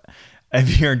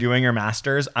you're doing your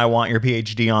master's, I want your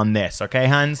PhD on this. Okay,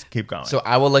 Hans? Keep going. So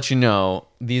I will let you know,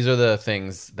 these are the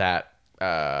things that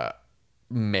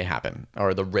may happen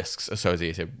or the risks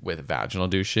associated with vaginal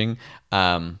douching.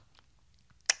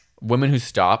 Women who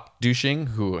stop douching,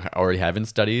 who already have in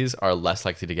studies, are less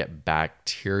likely to get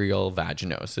bacterial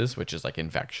vaginosis, which is like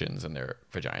infections in their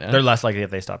vagina. They're less likely if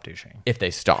they stop douching. If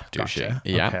they stop douching. Gotcha.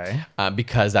 Yeah. Okay.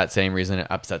 Because that same reason it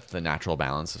upsets the natural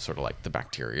balance of sort of like the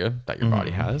bacteria that your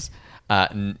body has.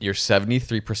 You're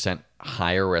 73%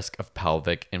 higher risk of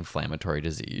pelvic inflammatory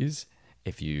disease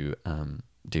if you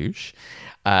douche.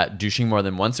 Douching more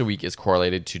than once a week is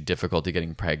correlated to difficulty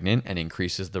getting pregnant and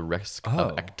increases the risk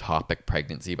of ectopic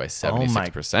pregnancy by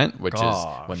 76%, which is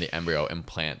when the embryo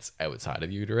implants outside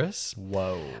of uterus.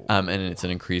 Whoa. And it's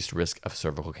an increased risk of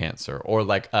cervical cancer, or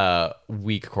like a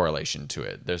weak correlation to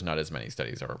it. There's not as many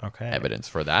studies or evidence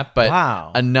for that,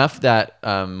 but enough that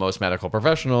most medical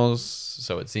professionals,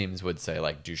 so it seems, would say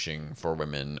like douching for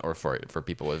women or for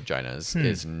people with vaginas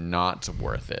is not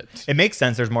worth it. It makes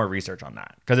sense. There's more research on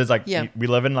that because it's like we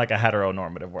live in like a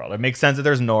heteronormative world. It makes sense that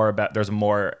there's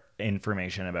more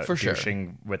information about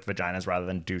douching with vaginas rather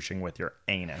than douching with your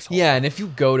anus hole. Yeah, and if you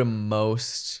go to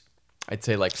most, I'd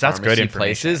say like pharmacy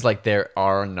places, like there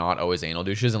are not always anal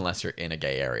douches unless you're in a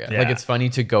gay area. Yeah. Like it's funny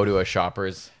to go to a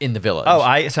Shopper's in the Village. Oh,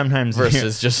 I sometimes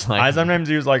just like I sometimes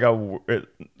use like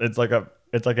it's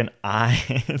like an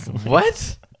eye.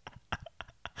 What?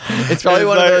 It's probably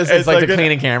one of those. It's like to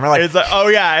clean a camera. Like it's like, oh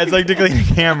yeah, it's like to clean a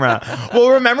camera.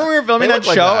 Well, remember we were filming that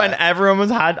show and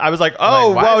everyone I was like,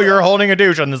 oh, whoa, you're holding a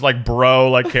douche, and this like bro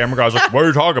like camera guy was like, what are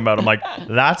you talking about? I'm like,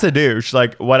 that's a douche.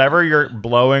 Like whatever you're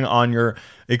blowing on your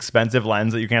expensive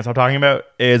lens that you can't stop talking about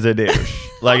is a douche.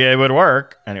 Like it would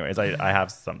work. Anyways, I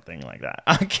have something like that.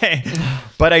 Okay,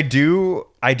 but I do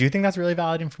think that's really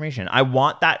valid information. I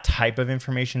want that type of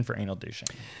information for anal douching.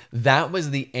 That was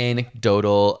the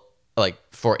anecdotal. Like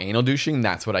for anal douching,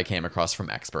 that's what I came across from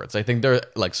experts. I think they're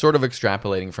like sort of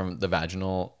extrapolating from the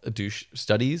vaginal douche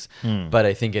studies, but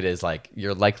I think it is like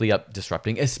you're likely up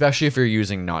disrupting, especially if you're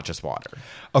using not just water.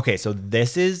 Okay, so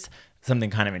this is something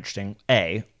kind of interesting.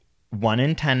 1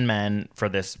 in 10 men for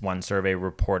this one survey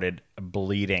reported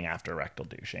bleeding after rectal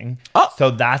douching. Oh.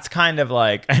 So that's kind of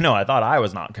like, I know, I thought I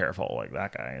was not careful like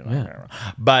that guy.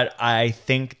 But I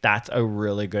think that's a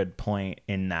really good point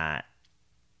in that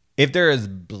if there is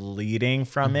bleeding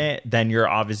from it, then you're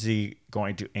obviously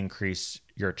going to increase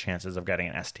your chances of getting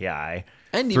an STI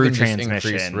and through even transmission. just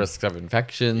increase risks of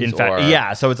infections.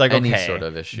 Yeah, so it's like any okay, sort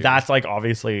of issue. That's like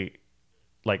obviously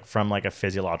like from like a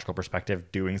physiological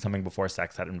perspective, doing something before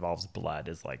sex that involves blood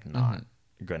is like not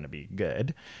going to be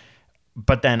good.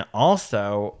 But then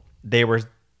also they were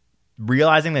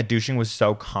realizing that douching was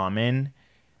so common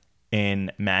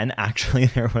in men. Actually,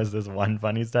 there was this one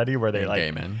funny study where they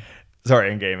gay men.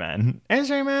 Sorry, in gay men. And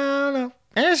straight men, I don't know.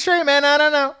 And straight men, I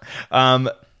don't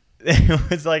know. It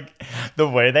was like the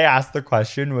way they asked the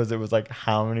question was, it was like,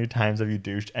 how many times have you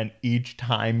douched? And each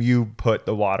time you put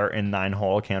the water in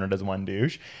 9-hole counted as one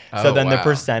douche. So then the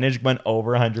percentage went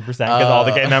over 100% because all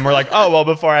the gay men were like, oh, well,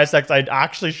 before I had sex, I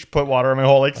actually put water in my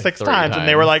hole like 6 times. And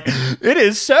they were like, it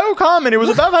is so common. It was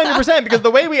above 100% because the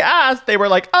way we asked, they were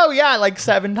like, oh yeah, like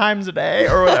 7 times a day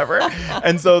or whatever.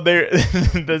 And so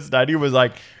the study was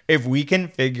like, if we can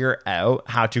figure out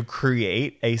how to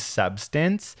create a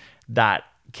substance that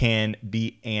can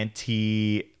be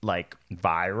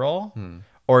viral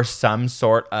or some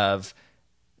sort of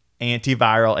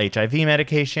antiviral HIV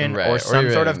medication or some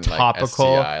sort of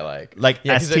topical STI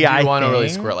you want to really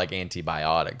thing. squirt like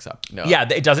antibiotics up. No. Yeah,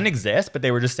 it doesn't exist, but they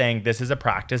were just saying this is a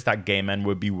practice that gay men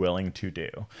would be willing to do.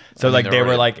 So like they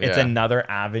were like, it's another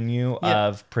avenue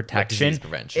of protection. Like disease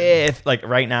prevention. If like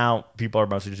right now people are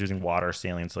mostly just using water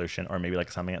saline solution or maybe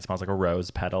like something that smells like a rose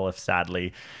petal, if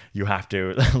sadly you have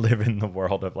to live in the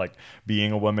world of like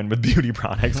being a woman with beauty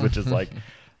products, which is like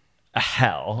a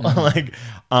hell. Like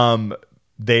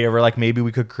they were like, maybe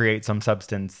we could create some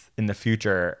substance in the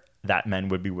future that men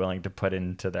would be willing to put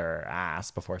into their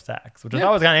ass before sex, which I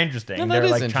thought was kind of interesting. Yeah, they were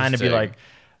like trying to be like,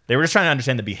 they were just trying to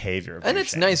understand the behavior of and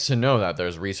it's douching. nice to know that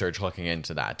there's research looking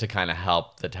into that to kind of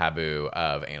help the taboo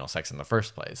of anal sex in the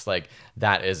first place. Like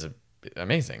that is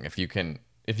amazing. If you can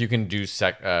do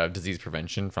disease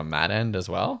prevention from that end as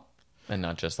well, and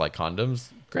not just like condoms,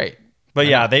 great.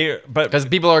 But because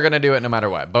people are gonna do it no matter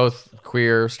what, both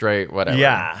queer, straight, whatever.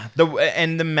 Yeah,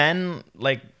 the men,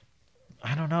 like,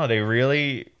 I don't know.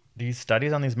 These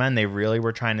studies on these men, they really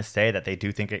were trying to say that they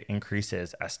do think it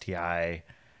increases STI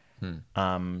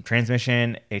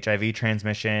transmission, HIV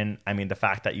transmission. I mean, the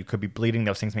fact that you could be bleeding,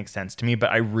 those things make sense to me,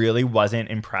 but I really wasn't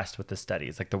impressed with the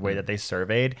studies. Like the way that they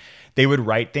surveyed, they would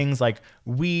write things like,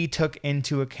 we took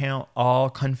into account all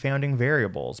confounding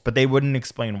variables, but they wouldn't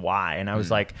explain why. And I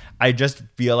was like, I just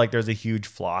feel like there's a huge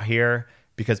flaw here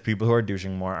because people who are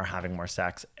douching more are having more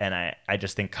sex. And I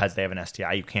just think because they have an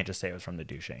STI, you can't just say it was from the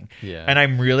douching. Yeah. And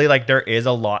I'm really like, there's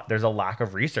a lack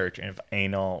of research in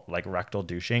anal, like rectal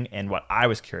douching. And what I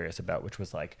was curious about, which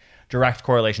was like direct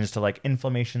correlations to like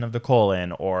inflammation of the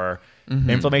colon or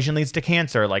inflammation leads to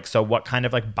cancer. Like, so what kind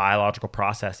of like biological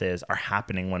processes are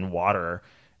happening when water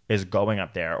is going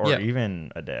up there or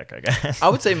even a dick, I guess. I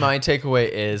would say my takeaway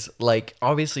is like,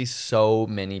 obviously so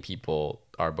many people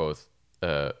are both,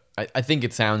 I think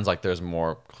it sounds like there's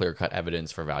more clear-cut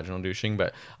evidence for vaginal douching,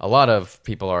 but a lot of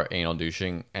people are anal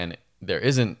douching, and there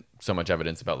isn't so much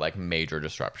evidence about like major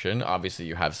disruption. Obviously,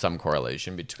 you have some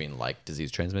correlation between like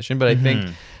disease transmission, but I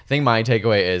think my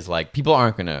takeaway is like people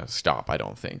aren't gonna stop. I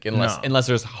don't think unless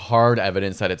there's hard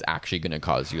evidence that it's actually gonna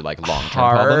cause you like long-term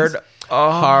problems.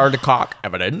 Hard cock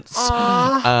evidence.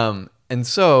 And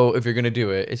so if you're going to do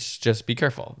it, it's just be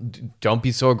careful. Don't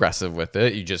be so aggressive with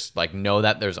it. You just like know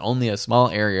that there's only a small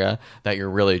area that you're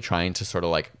really trying to sort of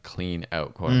like clean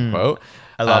out, quote unquote.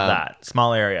 I love that.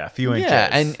 Small area, a few inches. Yeah,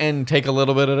 and take a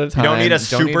little bit at a time. You don't need a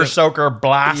super soaker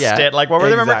blast it. Like, what were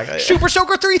they? Remember? Super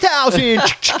soaker 3000.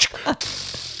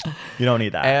 You don't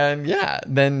need that. And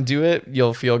then do it.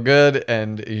 You'll feel good,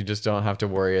 and you just don't have to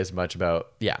worry as much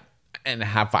about, and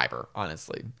have fiber,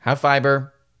 honestly. Have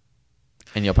fiber.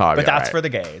 And you'll probably. But that's for the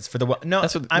gays. For the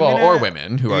that's or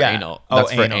women who are anal.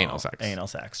 That's for anal sex. Anal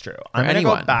sex, true. I'm gonna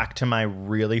go back to my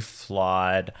really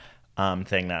flawed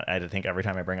thing that I think every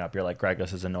time I bring up, you're like, Greg,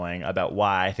 this is annoying, about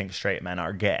why I think straight men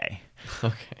are gay.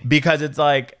 Okay. Because it's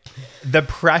like the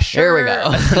pressure. Here we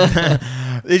go.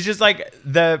 It's just like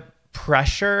the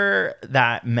pressure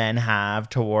that men have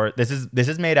toward this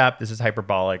is made up, this is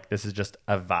hyperbolic, this is just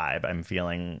a vibe I'm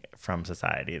feeling from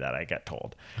society that I get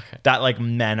told that like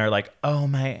men are like, oh,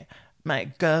 my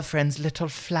girlfriend's little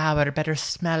flower better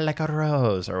smell like a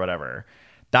rose or whatever.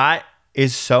 That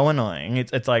is so annoying.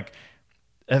 It's like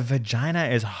a vagina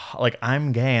is like,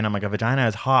 I'm gay and I'm like, a vagina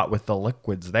is hot with the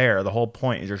liquids there. The whole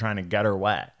point is you're trying to get her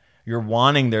wet. You're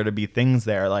wanting there to be things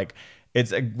there. Like,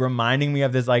 it's reminding me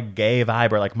of this like gay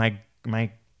vibe where like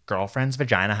my girlfriend's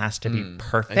vagina has to be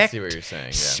perfect. I see what you're saying.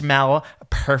 Yeah. Smell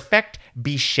perfect.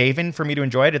 Be shaven for me to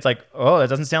enjoy it. It's like, oh, that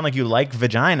doesn't sound like you like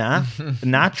vagina.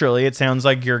 Naturally, it sounds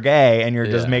like you're gay and you're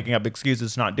just making up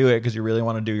excuses to not do it because you really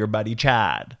want to do your buddy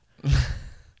Chad.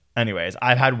 Anyways,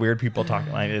 I've had weird people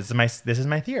talking like this is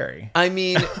my theory. I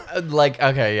mean, like,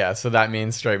 okay, yeah, so that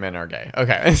means straight men are gay.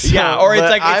 Okay. So, yeah, or it's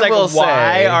like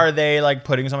why are they like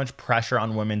putting so much pressure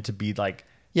on women to be like,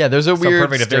 yeah, there's a weird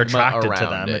perfect. If they're stigma attracted to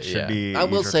around them, it should be. I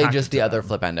will say just the to other them.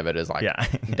 flip end of it is like,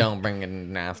 don't bring a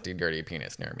nasty, dirty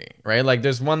penis near me, right? Like,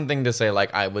 there's one thing to say,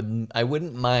 like, I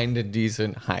wouldn't mind a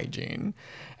decent hygiene,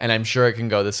 and I'm sure it can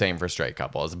go the same for straight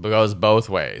couples. It goes both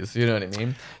ways. You know what I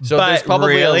mean? So but there's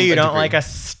probably really, you don't like a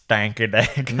stanky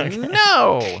dick.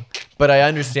 No, but I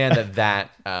understand that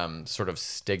sort of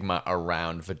stigma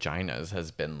around vaginas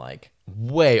has been like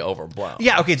way overblown.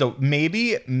 Yeah, okay, so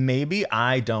maybe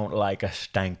I don't like a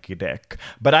stanky dick,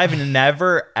 but I've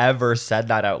never ever said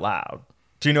that out loud.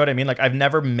 Do you know what I mean? Like, I've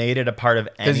never made it a part of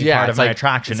any part of my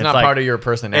attraction. It's not like, part of your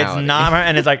personality. It's not,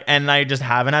 and it's like, and I just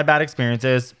haven't had bad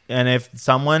experiences. And if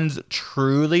someone's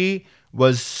truly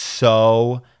was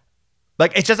so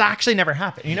Like, it's just actually never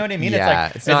happened. You know what I mean?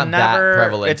 Yeah, it's not that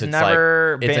prevalent. It's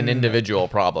never like, it's an individual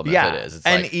problem if it is. It's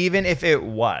and like, even if it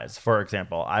was, for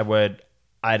example,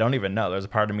 I don't even know. There's a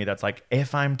part of me that's like,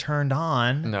 if I'm turned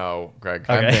on. no, Greg,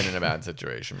 Okay. I've been in a bad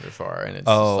situation before, and it's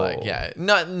just like, yeah,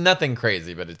 nothing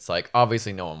crazy, but it's like,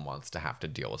 obviously no one wants to have to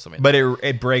deal with something. But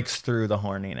it breaks through the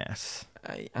horniness.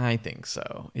 I think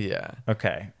so, yeah.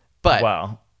 Okay. But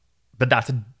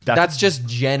that's just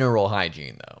general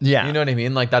hygiene, though. Yeah. You know what I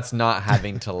mean? Like, that's not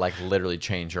having to, like, literally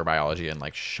change your biology and,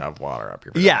 like, shove water up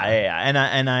your vagina.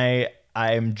 Yeah.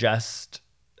 I'm just,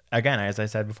 again, as I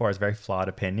said before, it's a very flawed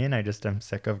opinion. I just am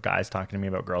sick of guys talking to me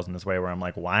about girls in this way where I'm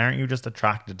like, why aren't you just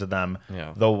attracted to them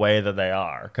the way that they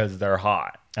are? Because they're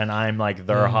hot. And I'm like,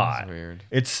 they're hot. Weird.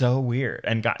 It's so weird.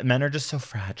 And men are just so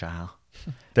fragile.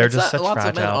 They're just such lots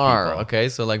fragile of men are, people. okay?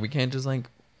 So, like, we can't just, like,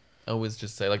 always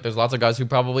just say, like, there's lots of guys who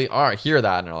probably hear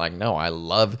that and are like, no, I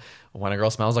love when a girl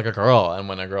smells like a girl, and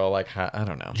when a girl, like, I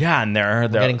don't know. Yeah, and they're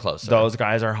getting closer. Those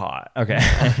guys are hot. Okay.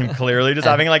 I'm clearly just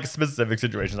having, like, specific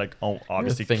situations, like,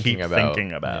 obviously thinking about.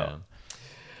 Yeah.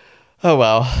 Oh,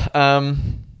 well.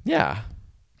 Yeah.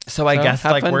 So I guess,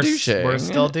 like, we're douching.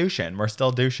 still douching. We're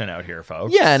still douching out here,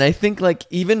 folks. Yeah, and I think, like,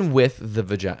 even with the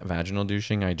vaginal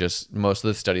douching, most of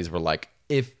the studies were like,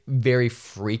 if very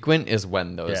frequent is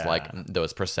when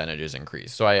those percentages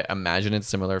increase. So I imagine it's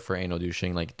similar for anal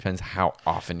douching. Like, it depends how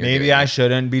often you're doing I it.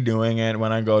 shouldn't be doing it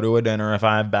when I go to a dinner if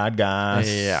I have bad gas.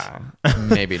 Yeah,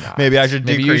 maybe not. Maybe I should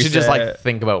Maybe you should just, it. like,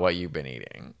 think about what you've been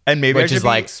eating. And maybe which I should is,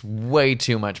 like, way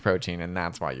too much protein, and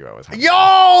that's why you always have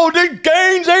Yo, the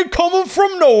gains ain't coming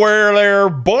from nowhere there,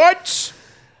 butts.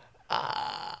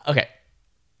 Okay.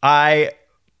 I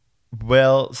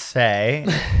will say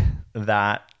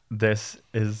that this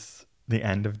is the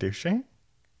end of douching.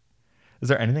 Is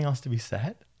there anything else to be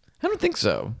said? I don't think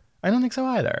so. I don't think so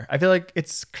either. I feel like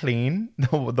it's clean.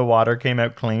 The water came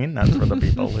out clean. That's for the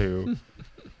people who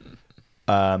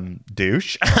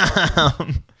douche.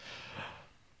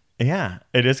 Yeah,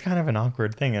 it is kind of an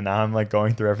awkward thing. And now I'm like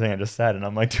going through everything I just said. And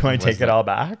I'm like, do I take it all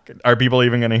back? Are people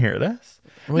even going to hear this?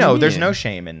 No, there's no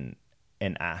shame in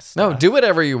ass. No, do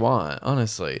whatever you want,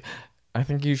 honestly. I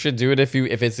think you should do it if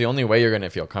it's the only way you're going to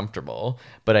feel comfortable.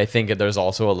 But I think there's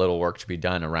also a little work to be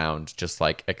done around just,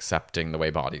 like, accepting the way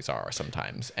bodies are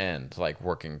sometimes, and, like,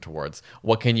 working towards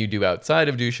what can you do outside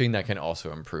of douching that can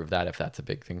also improve that, if that's a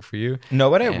big thing for you. Know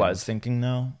what I was thinking,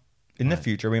 though? In the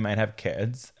future, we might have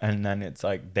kids, and then it's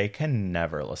like they can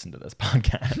never listen to this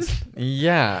podcast.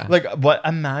 Yeah. Like, what?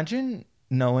 Imagine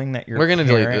knowing that we're going to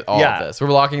delete all of this. We're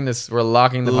locking the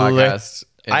podcast.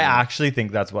 I actually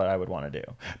think that's what I would want to do,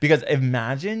 because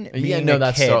imagine being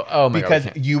a kid.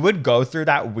 God, you would go through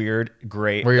that weird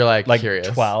grade where you're like curious.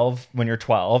 12 when you're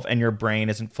 12 and your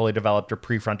brain isn't fully developed. Your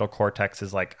prefrontal cortex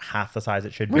is like half the size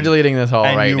it should be. We're deleting this all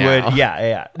right now.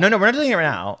 No, we're not deleting it right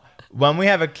now. When we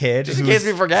have a kid, just in case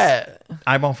we forget,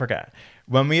 I won't forget.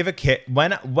 When we have a kid,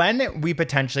 when we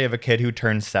potentially have a kid who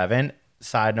turns 7,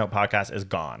 Side Note podcast is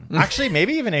gone. Actually,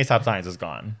 maybe even Aesop Science is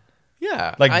gone.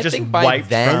 Yeah, like I just think by wiped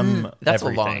then, from that's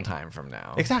everything. a long time from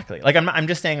now. Exactly. Like I'm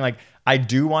just saying, like, I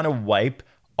do want to wipe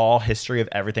all history of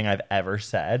everything I've ever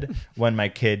said when my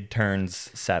kid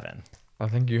turns 7. I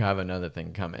think you have another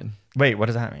thing coming. Wait, what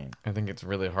does that mean? I think it's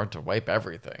really hard to wipe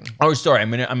everything. Oh, sorry.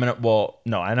 I'm gonna. Well,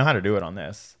 no, I know how to do it on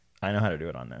this. I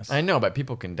know, but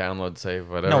people can download, save,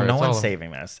 whatever. No one's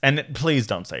saving this. And please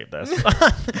don't save this.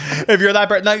 If you're that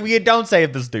person, like, you don't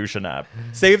save this douching app.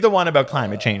 Save the one about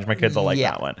climate change. My kids will like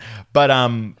that one. But I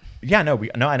know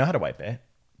how to wipe it.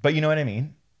 But you know what I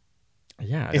mean?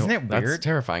 Yeah. Isn't it weird? That's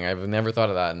terrifying. I've never thought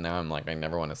of that, and now I'm like, I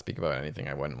never want to speak about anything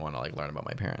I wouldn't want to, like, learn about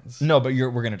my parents. No, but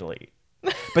we're gonna delete.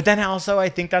 But then also, I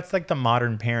think that's like the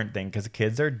modern parent thing, because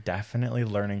kids are definitely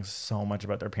learning so much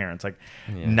about their parents. Like,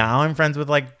 now I'm friends with,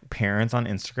 like, parents on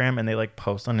Instagram, and they, like,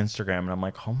 post on Instagram, and I'm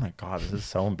like, oh my God, this is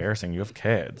so embarrassing. You have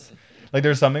kids. Like,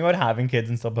 there's something about having kids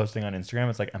and still posting on Instagram.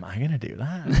 It's like, am I gonna do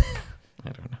that? I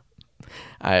don't know.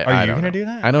 Are you gonna do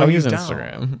that? I don't use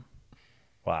Instagram.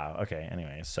 Wow. Okay.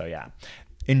 Anyways, so yeah.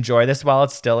 Enjoy this while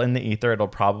it's still in the ether. It'll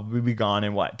probably be gone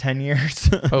in 10 years?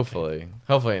 Hopefully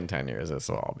in 10 years, this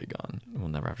will all be gone. We'll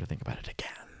never have to think about it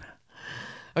again.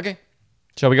 Okay.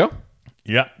 Shall we go?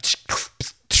 Yeah.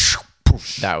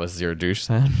 That was your douche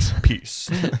sound. Peace.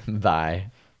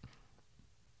 Bye.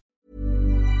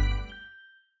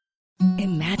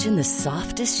 Imagine the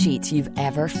softest sheets you've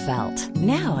ever felt.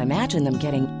 Now imagine them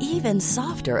getting even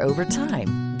softer over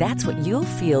time. That's what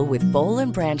you'll feel with Boll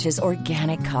and Branch's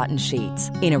organic cotton sheets.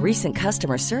 In a recent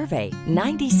customer survey,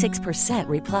 96%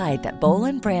 replied that Boll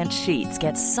and Branch sheets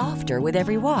get softer with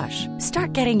every wash.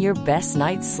 Start getting your best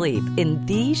night's sleep in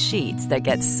these sheets that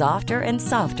get softer and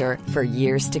softer for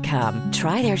years to come.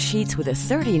 Try their sheets with a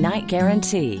 30-night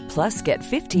guarantee. Plus, get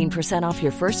 15% off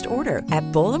your first order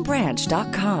at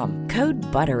bollandbranch.com. Code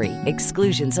BUTTERY.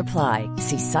 Exclusions apply.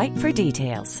 See site for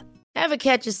details. Ever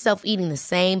catch yourself eating the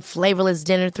same flavorless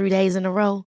dinner 3 days in a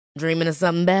row? Dreaming of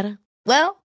something better?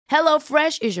 Well,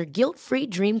 HelloFresh is your guilt-free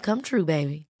dream come true,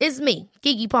 baby. It's me,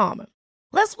 Keke Palmer.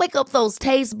 Let's wake up those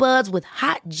taste buds with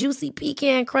hot, juicy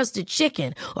pecan-crusted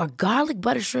chicken or garlic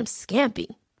butter shrimp scampi.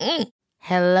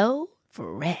 Hello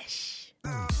Fresh.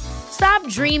 Stop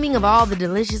dreaming of all the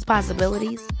delicious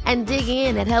possibilities and dig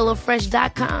in at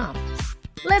HelloFresh.com.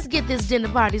 Let's get this dinner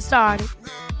party started.